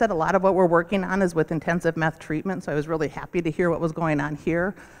Ed said, a lot of what we're working on is with intensive meth treatment, so I was really happy to hear what was going on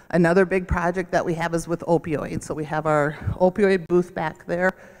here. Another big project that we have is with opioids. So we have our opioid booth back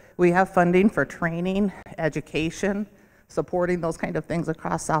there. We have funding for training, education, supporting those kind of things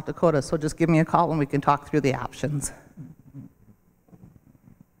across South Dakota. So just give me a call and we can talk through the options.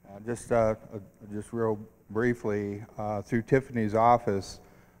 Just real briefly, through Tiffany's office,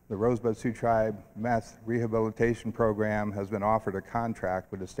 the Rosebud Sioux Tribe Meth Rehabilitation Program has been offered a contract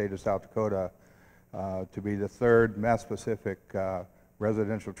with the state of South Dakota to be the third meth-specific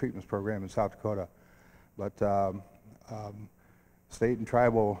residential treatments program in South Dakota. But state and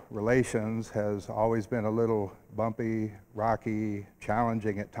tribal relations has always been a little bumpy, rocky,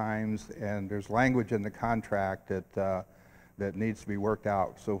 challenging at times, and there's language in the contract that needs to be worked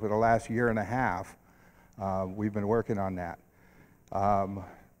out. So for the last year and a half, we've been working on that.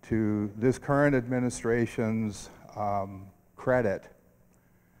 To this current administration's credit,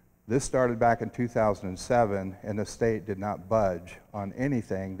 this started back in 2007, and the state did not budge on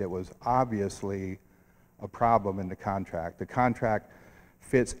anything that was obviously a problem in the contract. The contract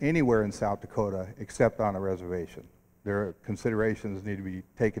fits anywhere in South Dakota except on a reservation. There are considerations that need to be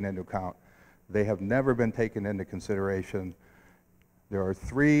taken into account. They have never been taken into consideration. There are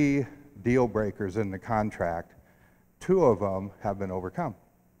 3 deal breakers in the contract. 2 of them have been overcome.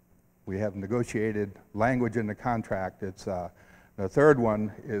 We have negotiated language in the contract. It's, the third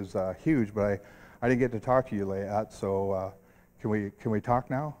one is huge, but I didn't get to talk to you, Layat, so can we talk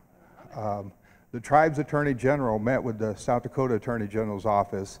now? The tribe's attorney general met with the South Dakota Attorney General's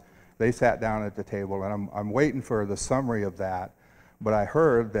office. They sat down at the table, and I'm waiting for the summary of that, but I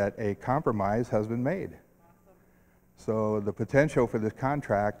heard that a compromise has been made. So the potential for this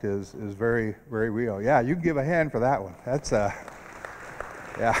contract is very, very real. Yeah, you can give a hand for that one. That's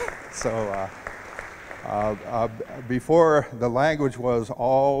yeah. So before the language was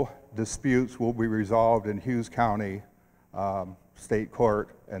all disputes will be resolved in Hughes County State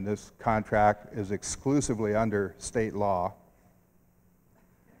Court, and this contract is exclusively under state law.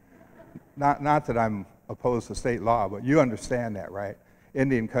 Not that I'm opposed to state law, but you understand that, right?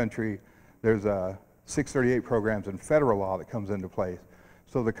 Indian country, there's 638 programs in federal law that comes into place.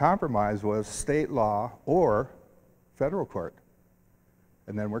 So the compromise was state law or federal court,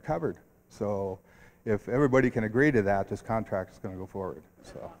 and then we're covered. So if everybody can agree to that, this contract is going to go forward.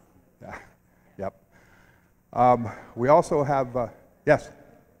 So, yeah, yep. We also have, yes?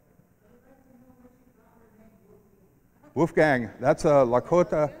 Wolfgang, that's a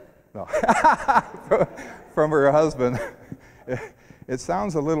Lakota No. From her husband. It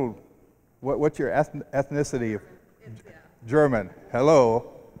sounds a little, what's your ethnicity? German.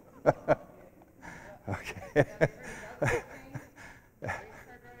 Hello. Okay.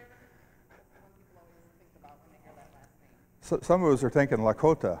 So, some of us are thinking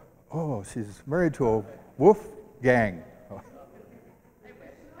Lakota. Oh, she's married to a wolf gang.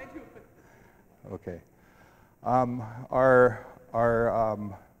 Okay. Our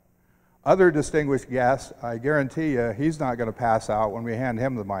other distinguished guest, I guarantee you, he's not going to pass out when we hand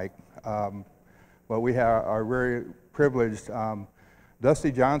him the mic. But we are very privileged.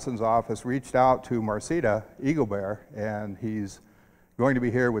 Dusty Johnson's office reached out to Marcita Eaglebear, and he's going to be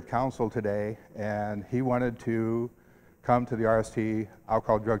here with council today, and he wanted to come to the RST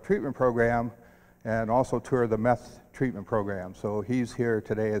Alcohol Drug Treatment Program and also tour the meth treatment program. So he's here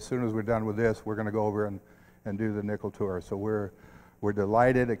today. As soon as we're done with this, we're going to go over and do the nickel tour. So we're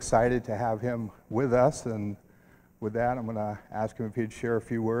delighted, excited to have him with us, and with that, I'm going to ask him if he'd share a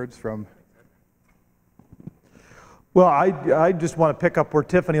few words from. Well, I just want to pick up where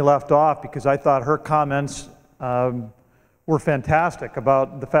Tiffany left off, because I thought her comments were fantastic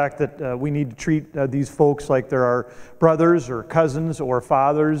about the fact that we need to treat these folks like they're our brothers or cousins or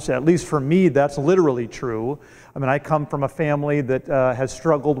fathers. At least for me, that's literally true. I mean, I come from a family that has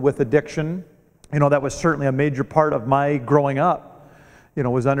struggled with addiction. You know, that was certainly a major part of my growing up. You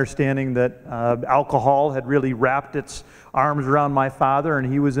know, was understanding that alcohol had really wrapped its arms around my father,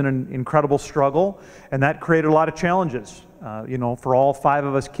 and he was in an incredible struggle, and that created a lot of challenges, you know, for all 5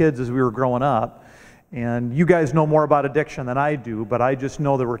 of us kids as we were growing up. And you guys know more about addiction than I do, but I just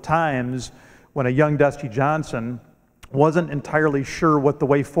know there were times when a young Dusty Johnson wasn't entirely sure what the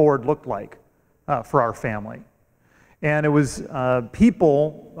way forward looked like for our family. And it was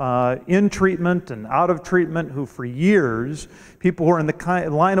people in treatment and out of treatment who for years, people who are in the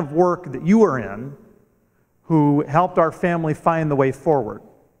line of work that you are in, who helped our family find the way forward.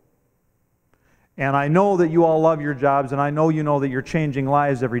 And I know that you all love your jobs, and I know you know that you're changing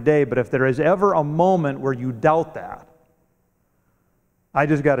lives every day, but if there is ever a moment where you doubt that, I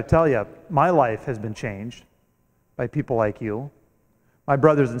just got to tell you, my life has been changed by people like you. My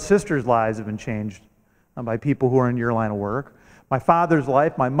brothers and sisters' lives have been changed by people who are in your line of work. My father's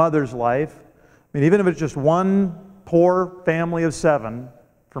life, my mother's life. I mean, even if it's just one poor family of 7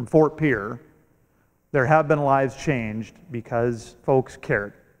 from Fort Pierre, there have been lives changed because folks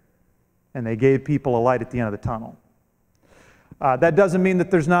cared, and they gave people a light at the end of the tunnel. That doesn't mean that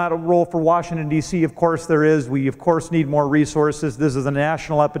there's not a role for Washington, D.C. Of course there is. We, of course, need more resources. This is a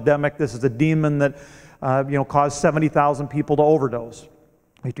national epidemic. This is a demon that caused 70,000 people to overdose.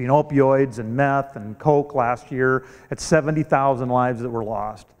 Between opioids and meth and coke last year, it's 70,000 lives that were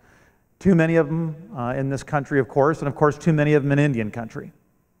lost. Too many of them in this country, of course, and of course too many of them in Indian country.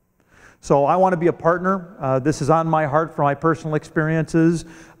 So I want to be a partner. This is on my heart for my personal experiences.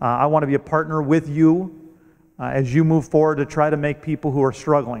 I want to be a partner with you as you move forward to try to make people who are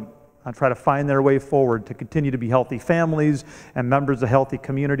struggling, try to find their way forward, to continue to be healthy families and members of healthy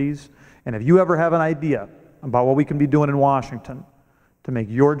communities. And if you ever have an idea about what we can be doing in Washington to make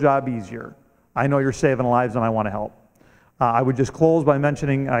your job easier, I know you're saving lives and I want to help. I would just close by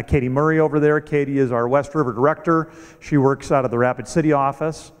mentioning Katie Murray over there. Katie is our West River director. She works out of the Rapid City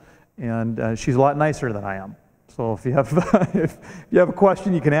office, and she's a lot nicer than I am. So if you have if you have a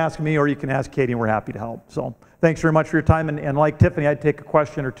question, you can ask me or you can ask Katie, and we're happy to help. So thanks very much for your time. And like Tiffany, I'd take a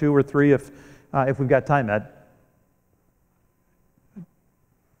question or 2 or 3 if we've got time, Ed.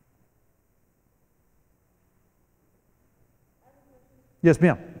 Yes,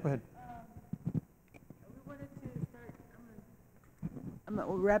 ma'am. Go ahead. We wanted to start, I'm at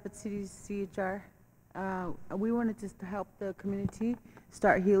Rapid City CHR. We wanted to help the community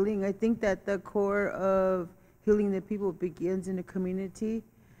start healing. I think that the core of healing the people begins in the community,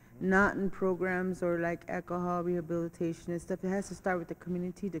 not in programs or like alcohol rehabilitation and stuff. It has to start with the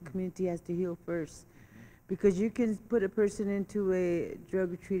community. The community has to heal first. Because you can put a person into a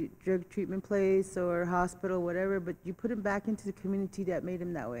drug treatment place or hospital, whatever, but you put them back into the community that made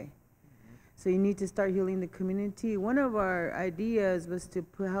them that way. So you need to start healing the community. One of our ideas was to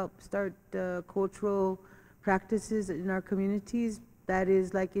help start cultural practices in our communities. That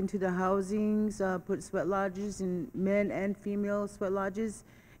is like into the housings, put sweat lodges in men and female sweat lodges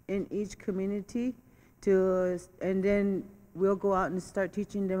in each community, and then we'll go out and start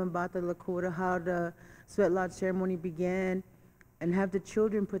teaching them about the Lakota, how the sweat lodge ceremony began, and have the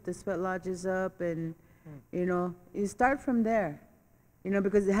children put the sweat lodges up, and you start from there,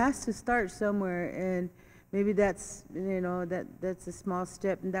 because it has to start somewhere, and maybe that's that's a small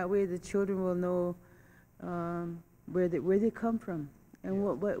step, and that way the children will know where they come from, And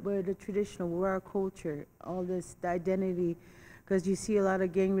what the traditional, what our culture, all this, the identity, because you see a lot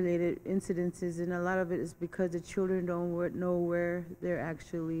of gang-related incidences, and a lot of it is because the children don't know where they're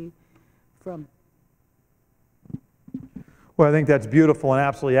actually from. Well, I think that's beautiful and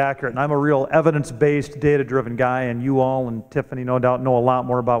absolutely accurate. And I'm a real evidence-based, data-driven guy, and you all and Tiffany no doubt know a lot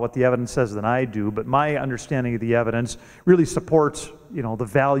more about what the evidence says than I do. But my understanding of the evidence really supports, the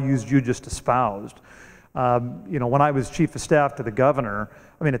values you just espoused. When I was chief of staff to the governor,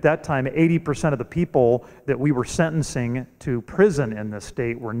 at that time, 80% of the people that we were sentencing to prison in this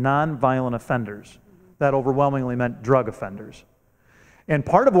state were nonviolent offenders. That overwhelmingly meant drug offenders. And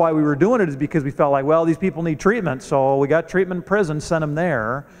part of why we were doing it is because we felt like, well, these people need treatment, so we got treatment in prison, sent them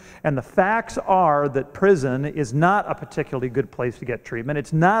there. And the facts are that prison is not a particularly good place to get treatment.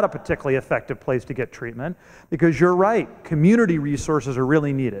 It's not a particularly effective place to get treatment, because you're right, community resources are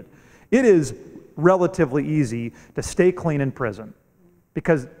really needed. It is relatively easy to stay clean in prison,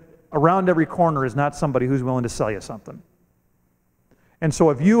 because around every corner is not somebody who's willing to sell you something. And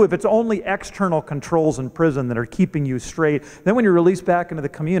so if it's only external controls in prison that are keeping you straight, then when you're released back into the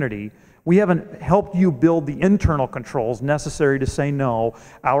community, we haven't helped you build the internal controls necessary to say no,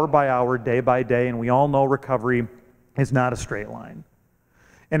 hour by hour, day by day, and we all know recovery is not a straight line.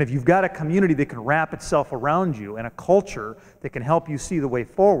 And if you've got a community that can wrap itself around you and a culture that can help you see the way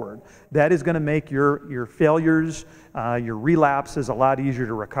forward, that is going to make your failures, your relapses a lot easier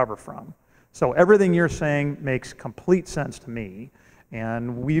to recover from. So everything you're saying makes complete sense to me.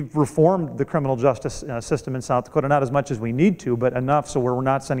 And we've reformed the criminal justice system in South Dakota, not as much as we need to, but enough so we're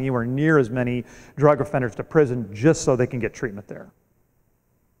not sending anywhere near as many drug offenders to prison just so they can get treatment there.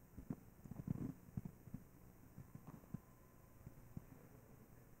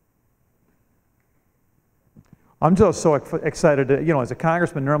 I'm just so excited to, as a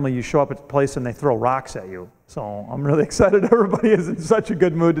congressman, normally you show up at the place and they throw rocks at you. So I'm really excited everybody is in such a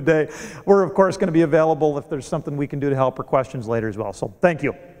good mood today. We're, of course, going to be available if there's something we can do to help or questions later as well. So thank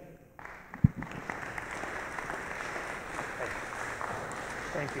you.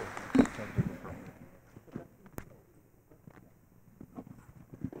 Thank you.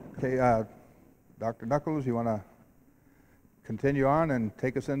 Okay, Dr. Knuckles, you want to continue on and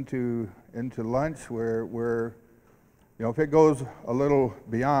take us into lunch where we're, if it goes a little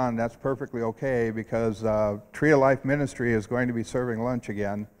beyond, that's perfectly okay, because Tree of Life Ministry is going to be serving lunch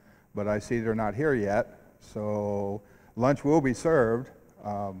again, but I see they're not here yet. So lunch will be served.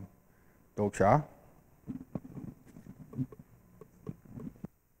 Dolcha.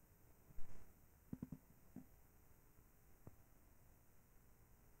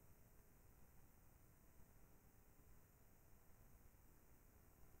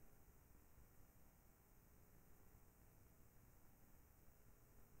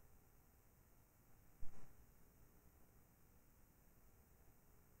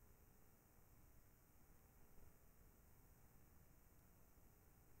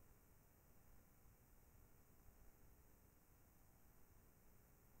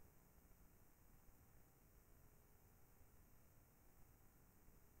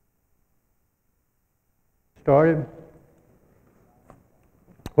 Started.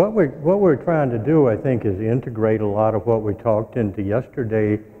 What we're trying to do, I think, is integrate a lot of what we talked into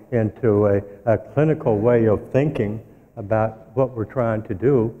yesterday into a clinical way of thinking about what we're trying to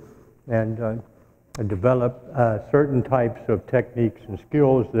do, and develop certain types of techniques and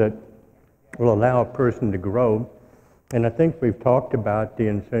skills that will allow a person to grow. And I think we've talked about the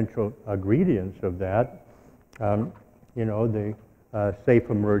essential ingredients of that. The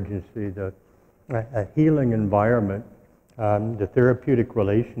safe emergency, a healing environment, the therapeutic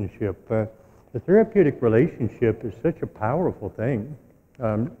relationship. The therapeutic relationship is such a powerful thing.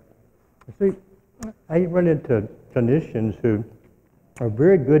 See, I run into clinicians who are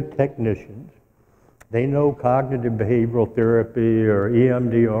very good technicians. They know cognitive behavioral therapy or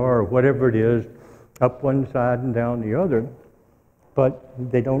EMDR or whatever it is, up one side and down the other, but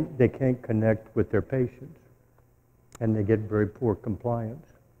they can't connect with their patients, and they get very poor compliance.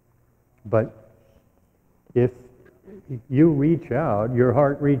 But if you reach out, your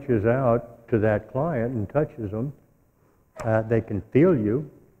heart reaches out to that client and touches them, they can feel you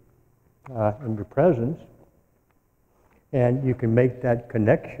in your presence, and you can make that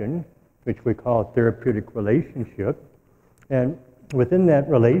connection, which we call a therapeutic relationship. And within that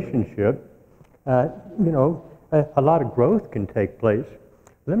relationship, a lot of growth can take place.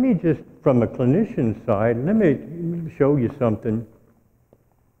 Let me just, from a clinician side, let me show you something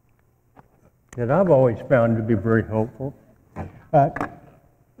that I've always found to be very helpful.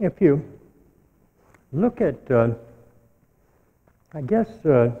 If you look at,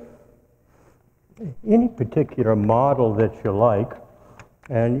 any particular model that you like,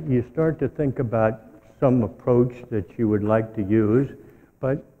 and you start to think about some approach that you would like to use.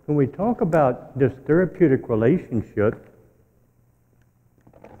 But when we talk about this therapeutic relationship,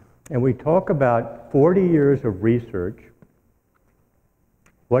 and we talk about 40 years of research,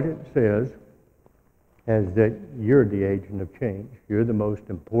 what it says is that you're the agent of change. You're the most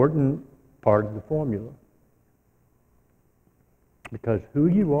important part of the formula. Because who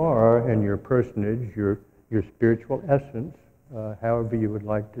you are and your personage, your spiritual essence, however you would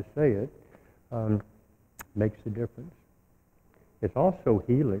like to say it, makes a difference. It's also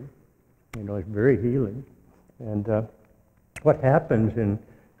healing. You know, it's very healing. And what happens in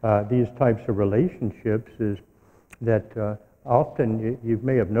these types of relationships is that often you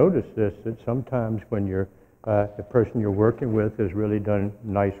may have noticed this, that sometimes when the person you're working with has really done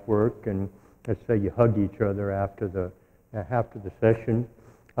nice work, and let's say you hug each other after the session,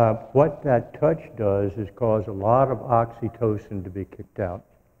 what that touch does is cause a lot of oxytocin to be kicked out.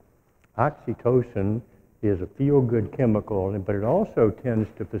 Oxytocin is a feel-good chemical, but it also tends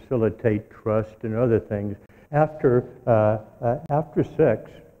to facilitate trust and other things. After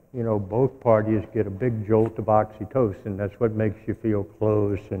sex, you know, both parties get a big jolt of oxytocin. That's what makes you feel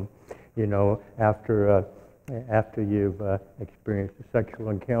close, and you know, after you've experienced a sexual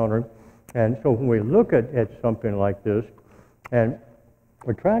encounter. And so when we look at something like this, and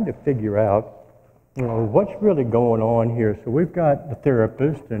we're trying to figure out, you know, what's really going on here. So we've got the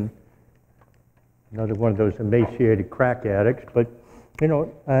therapist and another one of those emaciated crack addicts. But, you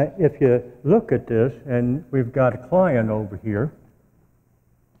know, if you look at this, and we've got a client over here,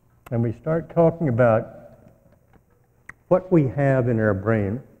 and we start talking about what we have in our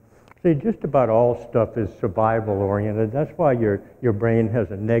brain. See, just about all stuff is survival-oriented. That's why your brain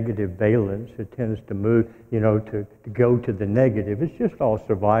has a negative valence. It tends to move, you know, to go to the negative. It's just all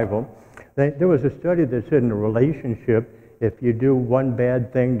survival. There was a study that said in a relationship, if you do one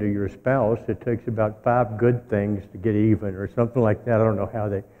bad thing to your spouse, it takes about 5 good things to get even, or something like that. I don't know how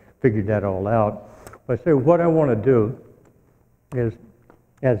they figured that all out. But so what I want to do is,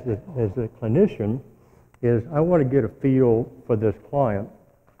 as a clinician, is I want to get a feel for this client.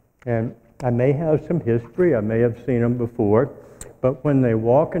 And I may have some history, I may have seen them before, but when they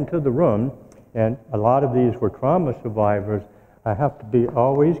walk into the room, and a lot of these were trauma survivors, I have to be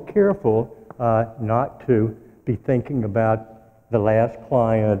always careful not to be thinking about the last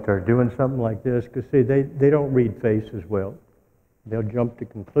client or doing something like this, because see, they don't read faces well. They'll jump to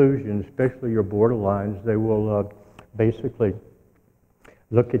conclusions, especially your borderlines. They will basically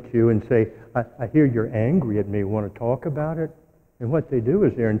look at you and say, I hear you're angry at me, want to talk about it? And what they do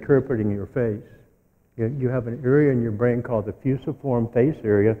is they're interpreting your face. You have an area in your brain called the fusiform face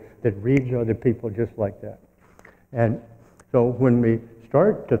area that reads other people just like that. And so when we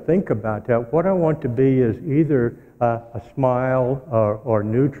start to think about that, what I want to be is either a smile or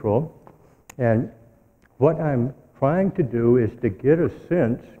neutral. And what I'm trying to do is to get a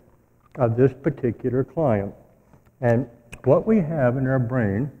sense of this particular client. And what we have in our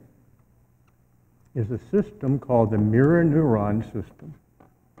brain is a system called the mirror neuron system.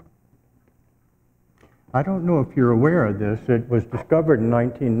 I don't know if you're aware of this. It was discovered in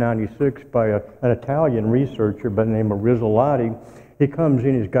 1996 by an Italian researcher by the name of Rizzolatti. He comes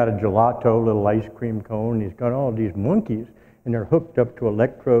in, he's got a gelato, little ice cream cone, he's got all these monkeys, and they're hooked up to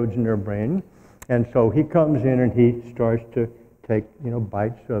electrodes in their brain. And so he comes in and he starts to take, you know,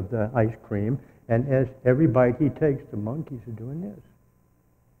 bites of the ice cream, and as every bite he takes, the monkeys are doing this.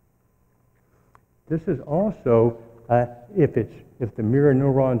 This is also, if the mirror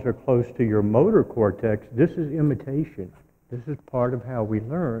neurons are close to your motor cortex, this is imitation. This is part of how we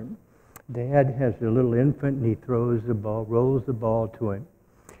learn. Dad has a little infant and he throws the ball, rolls the ball to him.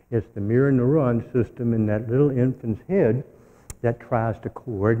 It's the mirror neuron system in that little infant's head that tries to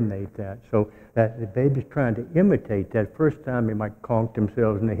coordinate that. So that the baby's trying to imitate that. First time they might conk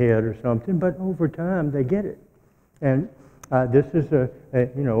themselves in the head or something, but over time they get it. And this is a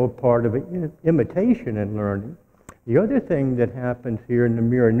part of imitation in learning. The other thing that happens here in the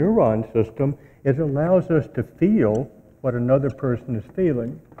mirror neuron system is it allows us to feel what another person is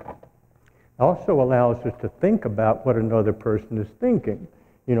feeling. It also allows us to think about what another person is thinking.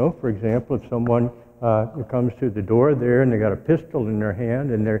 You know, for example, if someone comes through the door there and they got a pistol in their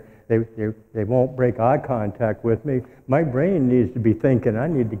hand and they won't break eye contact with me, my brain needs to be thinking, I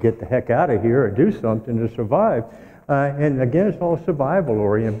need to get the heck out of here or do something to survive. And again, it's all survival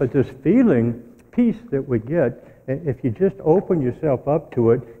oriented, but this feeling piece that we get, if you just open yourself up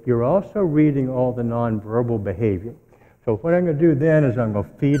to it, you're also reading all the nonverbal behavior. So what I'm going to do then is I'm going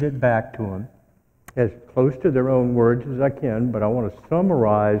to feed it back to them as close to their own words as I can, but I want to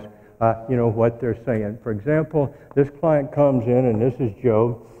summarize you know, what they're saying. For example, this client comes in, and this is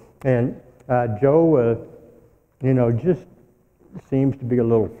Joe, and Joe, you know, just seems to be a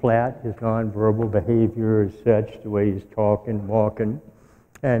little flat. His nonverbal behavior is such, the way he's talking, walking.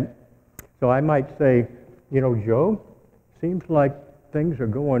 And so I might say, you know, Joe, seems like things are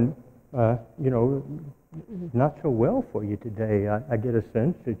going, you know, not so well for you today. I get a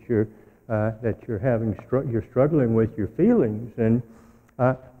sense that you're you're struggling with your feelings. And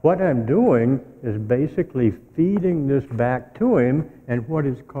what I'm doing is basically feeding this back to him, and what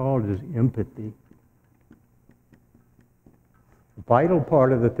is called is empathy. Vital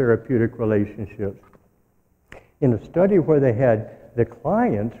part of the therapeutic relationships. In a study where they had the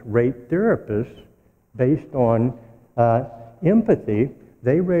clients rate therapists based on empathy,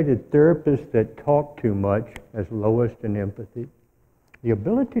 they rated therapists that talk too much as lowest in empathy. The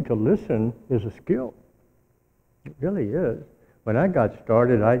ability to listen is a skill. It really is. When I got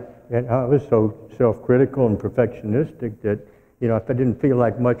started, I was so self-critical and perfectionistic that, you know, if I didn't feel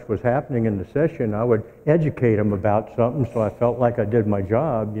like much was happening in the session, I would educate them about something so I felt like I did my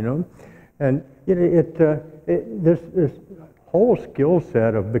job, you know. And you know, this whole skill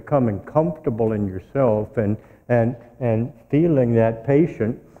set of becoming comfortable in yourself and feeling that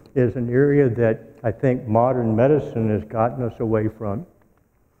patient is an area that I think modern medicine has gotten us away from.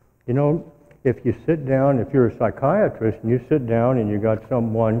 You know, if you sit down, if you're a psychiatrist and you sit down and you got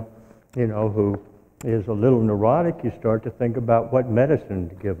someone, you know, who is a little neurotic, you start to think about what medicine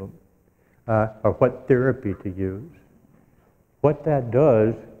to give them or what therapy to use. What that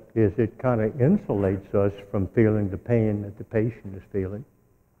does is it kind of insulates us from feeling the pain that the patient is feeling.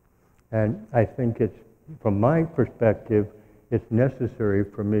 And I think it's, from my perspective, it's necessary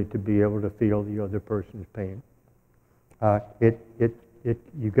for me to be able to feel the other person's pain.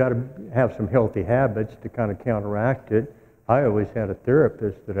 You've got to have some healthy habits to kind of counteract it. I always had a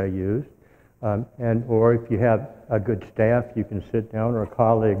therapist that I used, or if you have a good staff, you can sit down, or a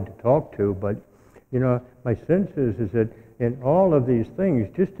colleague to talk to. But you know, my sense is that in all of these things,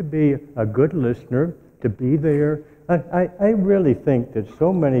 just to be a good listener, to be there. I really think that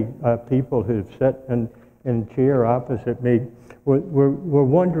so many people who've sat in a chair opposite me were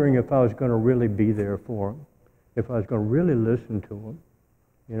wondering if I was going to really be there for them, if I was going to really listen to them,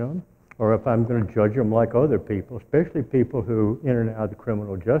 you know, or if I'm going to judge them like other people, especially people who in and out of the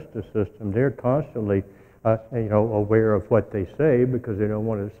criminal justice system. They're constantly, you know, aware of what they say because they don't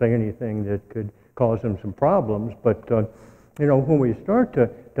want to say anything that could cause them some problems. But you know, when we start to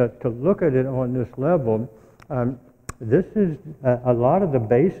look at it on this level, this is a lot of the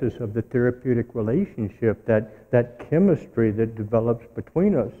basis of the therapeutic relationship, that chemistry that develops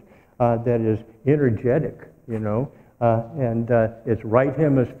between us, that is energetic, you know, and it's right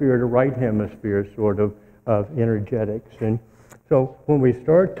hemisphere to right hemisphere sort of energetics. And so when we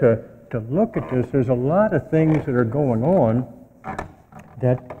start to look at this, there's a lot of things that are going on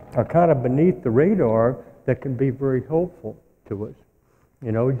that are kind of beneath the radar that can be very helpful to us.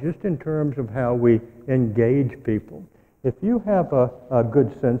 You know, just in terms of how we engage people. If you have a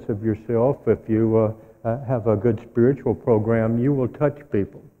good sense of yourself, if you have a good spiritual program, you will touch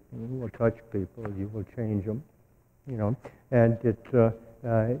people. You will touch people. You will change them. You know, and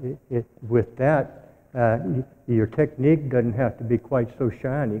with that, your technique doesn't have to be quite so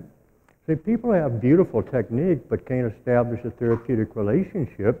shiny. See, people have beautiful technique but can't establish a therapeutic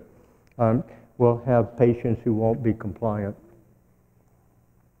relationship. Will have patients who won't be compliant.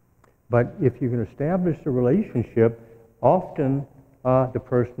 But if you can establish a relationship, often the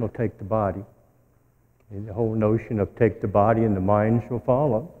person will take the body. And the whole notion of take the body and the mind shall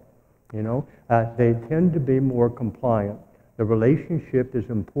follow. You know, they tend to be more compliant. The relationship is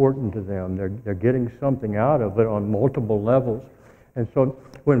important to them. They're getting something out of it on multiple levels. And so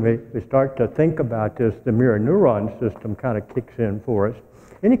when we start to think about this, the mirror neuron system kind of kicks in for us.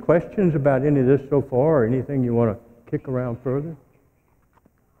 Any questions about any of this so far, or anything you want to kick around further?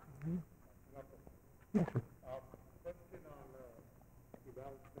 Yes, sir. Question on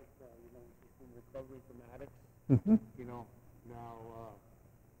development, you know, from recovery from addicts. Mm-hmm. You know, now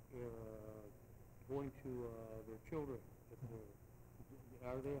going to their children,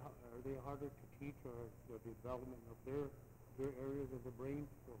 are they harder to teach, or the development of their areas of the brain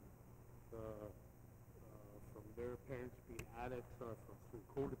from their parents being addicts, or from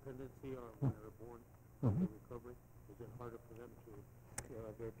codependency, or when they're born after recovery? Is it harder for them to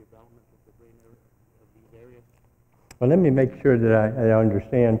their development of the brain of these areas? Well, let me make sure that I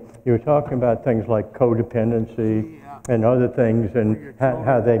understand. You were talking about things like codependency and other things, and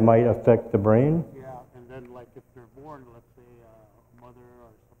how they might affect the brain. Yeah, and then like if they're born, let's say a mother or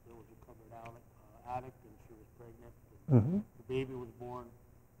something was recovered addict, and she was pregnant, and the baby was born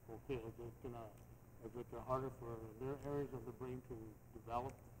okay, they're harder for their areas of the brain to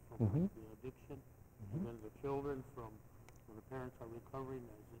develop from the addiction, and then the children from when the parents are recovering,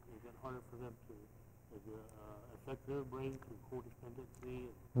 is it harder for them to affect their brain through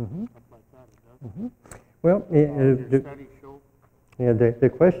codependency and stuff like that? It does. Well, Your studies show. yeah, the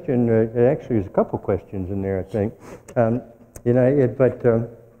question, actually there's a couple questions in there, I think. You know, but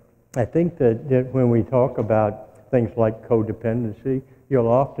I think that when we talk about things like codependency, you'll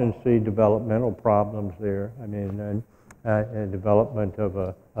often see developmental problems there. I mean, a development of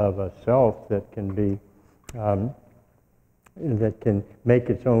a self that can be, that can make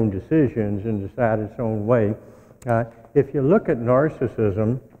its own decisions and decide its own way. If you look at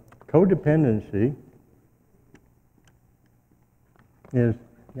narcissism, codependency is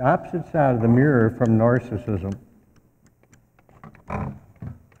the opposite side of the mirror from narcissism.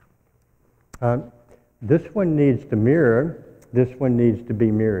 This one needs to mirror, this one needs to be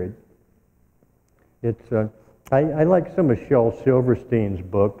mirrored. It's, I like some of Shel Silverstein's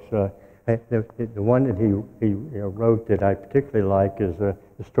books. The one that he wrote that I particularly like is the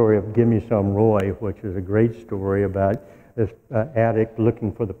story of Gimme Some Roy, which is a great story about this addict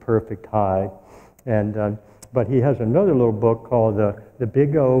looking for the perfect high. And, but he has another little book called The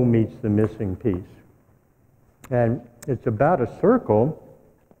Big O Meets the Missing Piece. And it's about a circle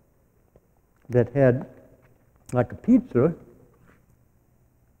that had, like a pizza,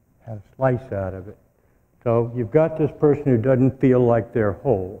 had a slice out of it. So you've got this person who doesn't feel like they're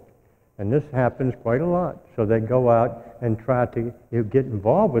whole. And this happens quite a lot. So they go out and try to get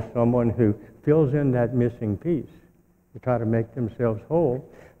involved with someone who fills in that missing piece to try to make themselves whole.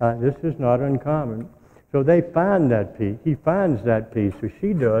 This is not uncommon. So they find that piece. He finds that piece, or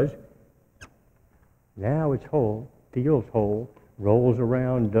she does. Now it's whole, feels whole, rolls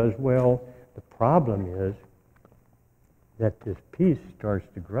around, does well. The problem is that this piece starts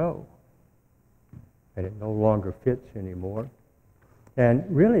to grow, and it no longer fits anymore. And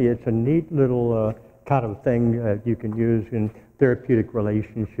really, it's a neat little kind of thing you can use in therapeutic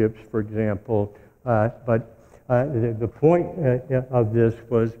relationships, for example. But the point of this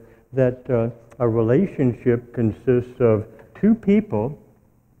was that a relationship consists of two people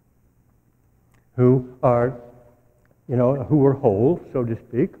who are, who are whole, so to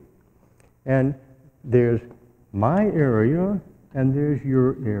speak. And there's my area and there's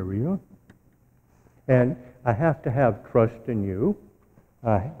your area. And I have to have trust in you.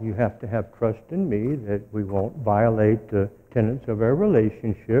 You have to have trust in me that we won't violate the tenets of our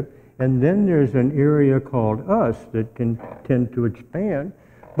relationship. And then there's an area called us that can tend to expand.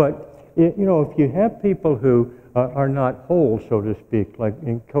 But, if you have people who are not whole, so to speak, like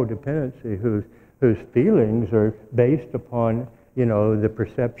in codependency, whose feelings are based upon, the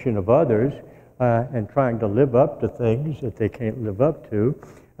perception of others and trying to live up to things that they can't live up to,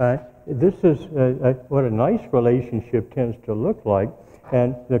 this is what a nice relationship tends to look like.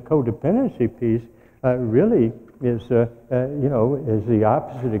 And the codependency piece really is, is the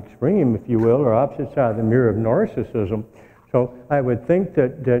opposite extreme, if you will, or opposite side of the mirror of narcissism. So I would think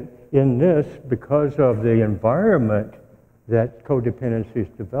that in this, because of the environment that codependency is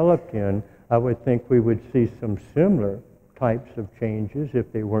developed in, I would think we would see some similar types of changes if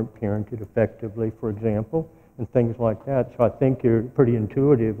they weren't parented effectively, for example, and things like that. So I think you're pretty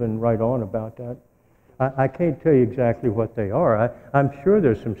intuitive and right on about that. I can't tell you exactly what they are. I'm sure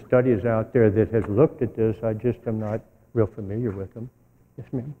there's some studies out there that have looked at this. I just am not real familiar with them.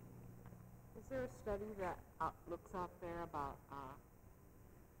 Yes, ma'am? Is there a study that looks out there about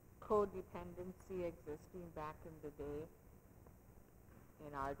codependency existing back in the day,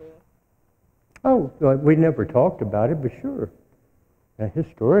 in our day? Oh, we never talked about it, but sure.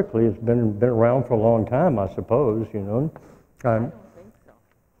 Historically, it's been around for a long time, I suppose, I don't think so.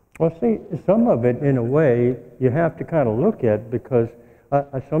 Well, see, some of it, in a way, you have to kind of look at, because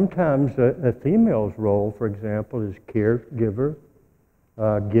sometimes a female's role, for example, is caregiver,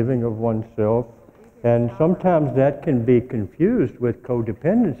 giving of oneself, and sometimes that can be confused with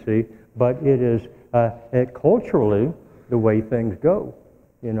codependency, but it is culturally the way things go,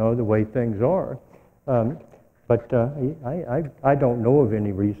 the way things are. But I don't know of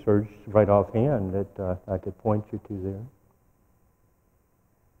any research right offhand that I could point you to there.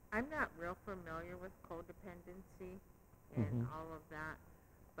 I'm not real familiar with codependency and all of that,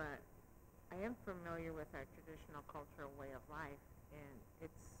 but I am familiar with our traditional cultural way of life, and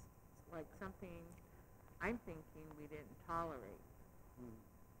it's like something I'm thinking we didn't tolerate.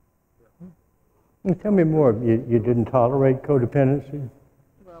 Tell me more. You didn't tolerate codependency?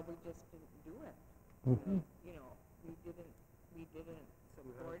 Well, we just didn't do it. We didn't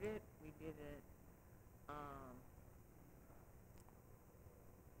support it. We didn't.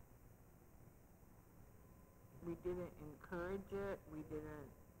 encourage it, we didn't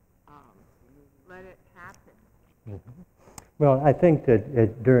let it happen. Well, I think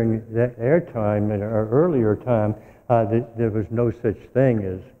that during their time, in our earlier time, there was no such thing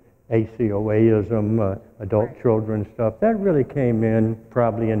as ACOAism, adult children stuff. That really came in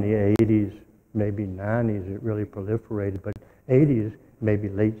probably in the 80s, maybe 90s, it really proliferated, but 80s, maybe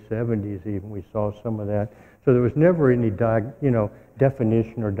late 70s even, we saw some of that. So there was never any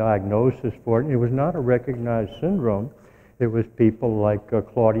definition or diagnosis for it. It was not a recognized syndrome. It was people like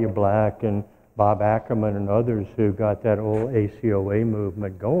Claudia Black and Bob Ackerman and others who got that old ACOA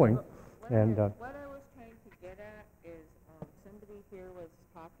movement going. What I was trying to get at is somebody here was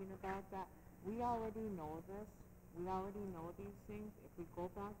talking about that. We already know this. We already know these things. If we go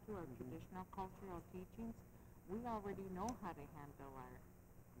back to our traditional cultural teachings, we already know how to handle our.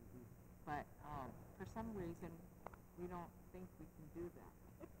 But for some reason, we don't think we can do that.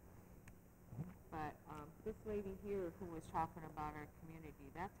 But this lady here who was talking about our community,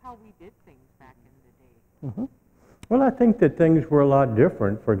 that's how we did things back in the day. Well, I think that things were a lot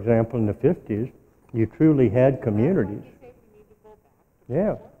different. For example, in the 50s, you truly had communities. That's why we say we need to go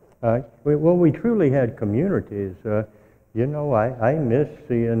back to Well, we truly had communities. I miss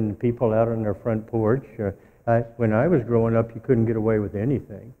seeing people out on their front porch. When I was growing up, you couldn't get away with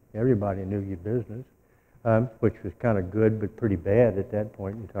anything. Everybody knew your business, which was kind of good but pretty bad at that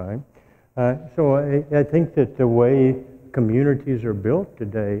point in time. So I think that the way communities are built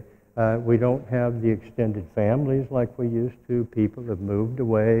today, we don't have the extended families like we used to. People have moved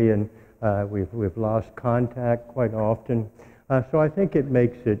away, and we've lost contact quite often. So I think it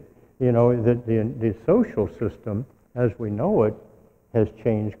makes it, that the social system as we know it has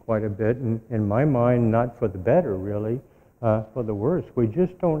changed quite a bit, and in my mind, not for the better, really, for the worse. We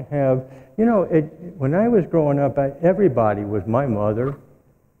just don't have, when I was growing up, everybody was my mother.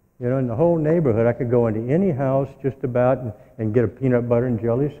 In the whole neighborhood, I could go into any house just about and get a peanut butter and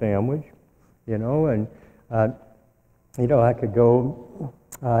jelly sandwich, and, I could go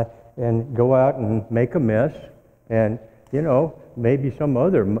and go out and make a mess, and, maybe some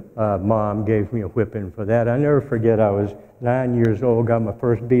other mom gave me a whipping for that. I never forget, I was 9 years old, got my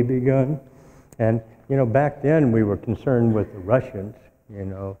first BB gun, and, back then we were concerned with the Russians,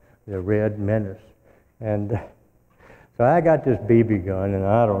 the Red Menace, and so I got this BB gun, and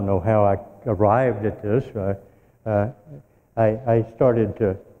I don't know how I arrived at this. I started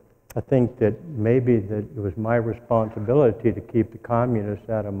to think that maybe that it was my responsibility to keep the communists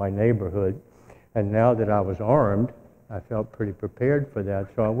out of my neighborhood. And now that I was armed, I felt pretty prepared for that.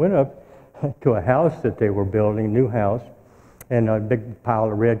 So I went up to a house that they were building, a new house, and a big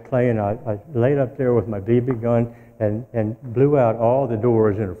pile of red clay, and I laid up there with my BB gun and blew out all the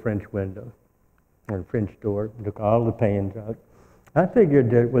doors in a French window. A French door, took all the panes out. I figured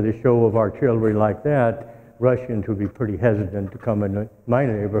that with a show of artillery like that, Russians would be pretty hesitant to come into my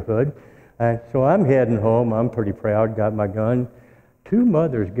neighborhood. So I'm heading home. I'm pretty proud, got my gun. 2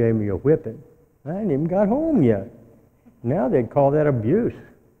 mothers gave me a whipping. I hadn't even got home yet. Now they'd call that abuse.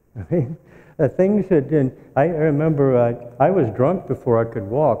 I mean, the things that, I remember I was drunk before I could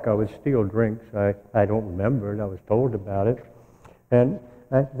walk. I would steal drinks. I don't remember it. I was told about it. And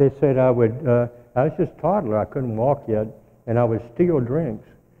they said I was just a toddler, I couldn't walk yet, and I would steal drinks.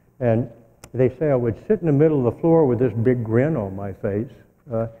 And they say I would sit in the middle of the floor with this big grin on my face.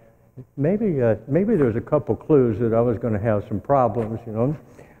 Maybe there was a couple clues that I was going to have some problems,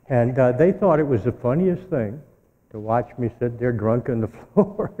 And they thought it was the funniest thing to watch me sit there drunk on the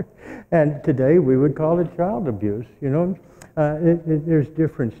floor. And today we would call it child abuse, There's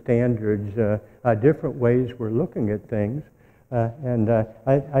different standards, different ways we're looking at things.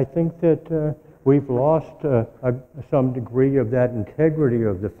 I think that we've lost some degree of that integrity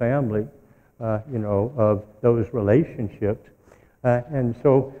of the family, of those relationships. And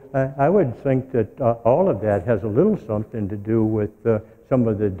so I would think that all of that has a little something to do with some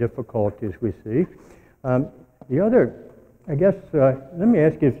of the difficulties we see. I guess, let me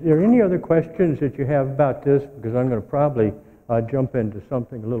ask you, is there any other questions that you have about this? Because I'm going to probably jump into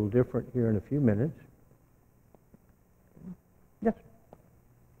something a little different here in a few minutes. Yes.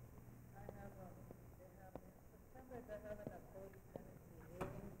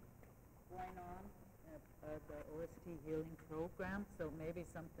 The OST healing program, so maybe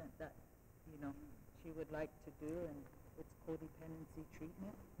something that she would like to do, and it's codependency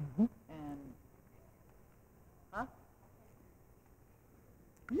treatment. And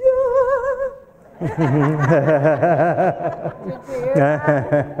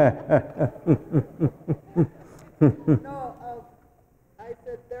No, I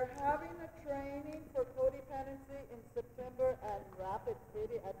said they're having a training for codependency in September at Rapid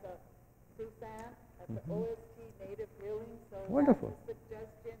City at the Suzanne, at the OST Wonderful.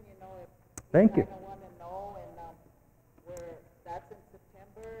 Suggestion, you know, if Thank you. kind of want to know, and where that's in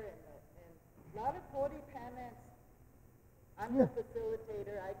September, and a lot of codependents. I'm the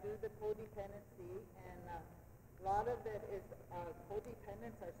facilitator. I do the codependency, and a lot of it is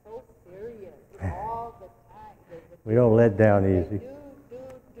codependents are so serious all the time. We don't let down They easy.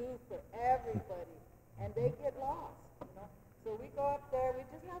 do for everybody, and they get lost, you know. So we go up there, we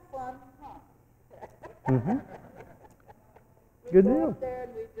just have fun, huh? Mm-hmm. We Good go deal. up there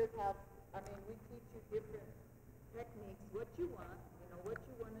and we just have, I mean, we teach you different techniques, what you want, you know, what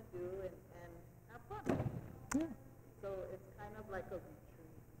you want to do, and have fun. Yeah. So it's kind of like a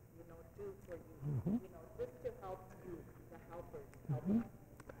retreat, you know, do for you, you know, just to help you, the helpers, help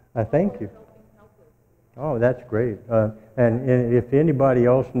I thank you. helping helpers. Oh, that's great. And if anybody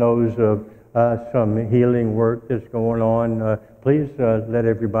else knows of some healing work that's going on, please let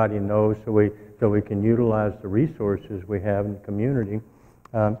everybody know so we can utilize the resources we have in the community.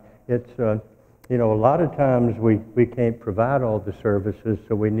 It's you know, a lot of times we can't provide all the services,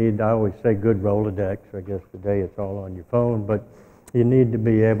 so we need, I always say, good Rolodex. I guess today it's all on your phone, but you need to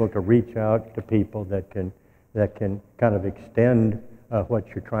be able to reach out to people that can kind of extend what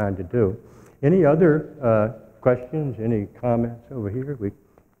you're trying to do. Any other questions? Any comments over here?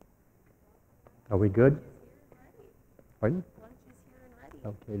 Are we good? Pardon? Lunch is here and ready.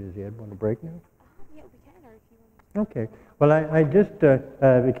 Okay, does Ed want to break now? Yeah, we can, or if you want Okay. Well, I just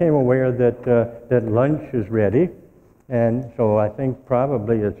became aware that lunch is ready, and so I think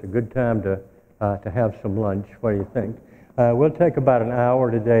probably it's a good time to have some lunch. What do you think? We'll take about an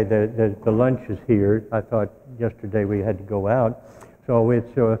hour today. The lunch is here. I thought yesterday we had to go out, so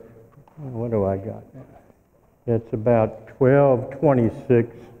it's what do I got? It's about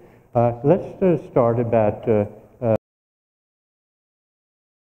 12:26. Let's start about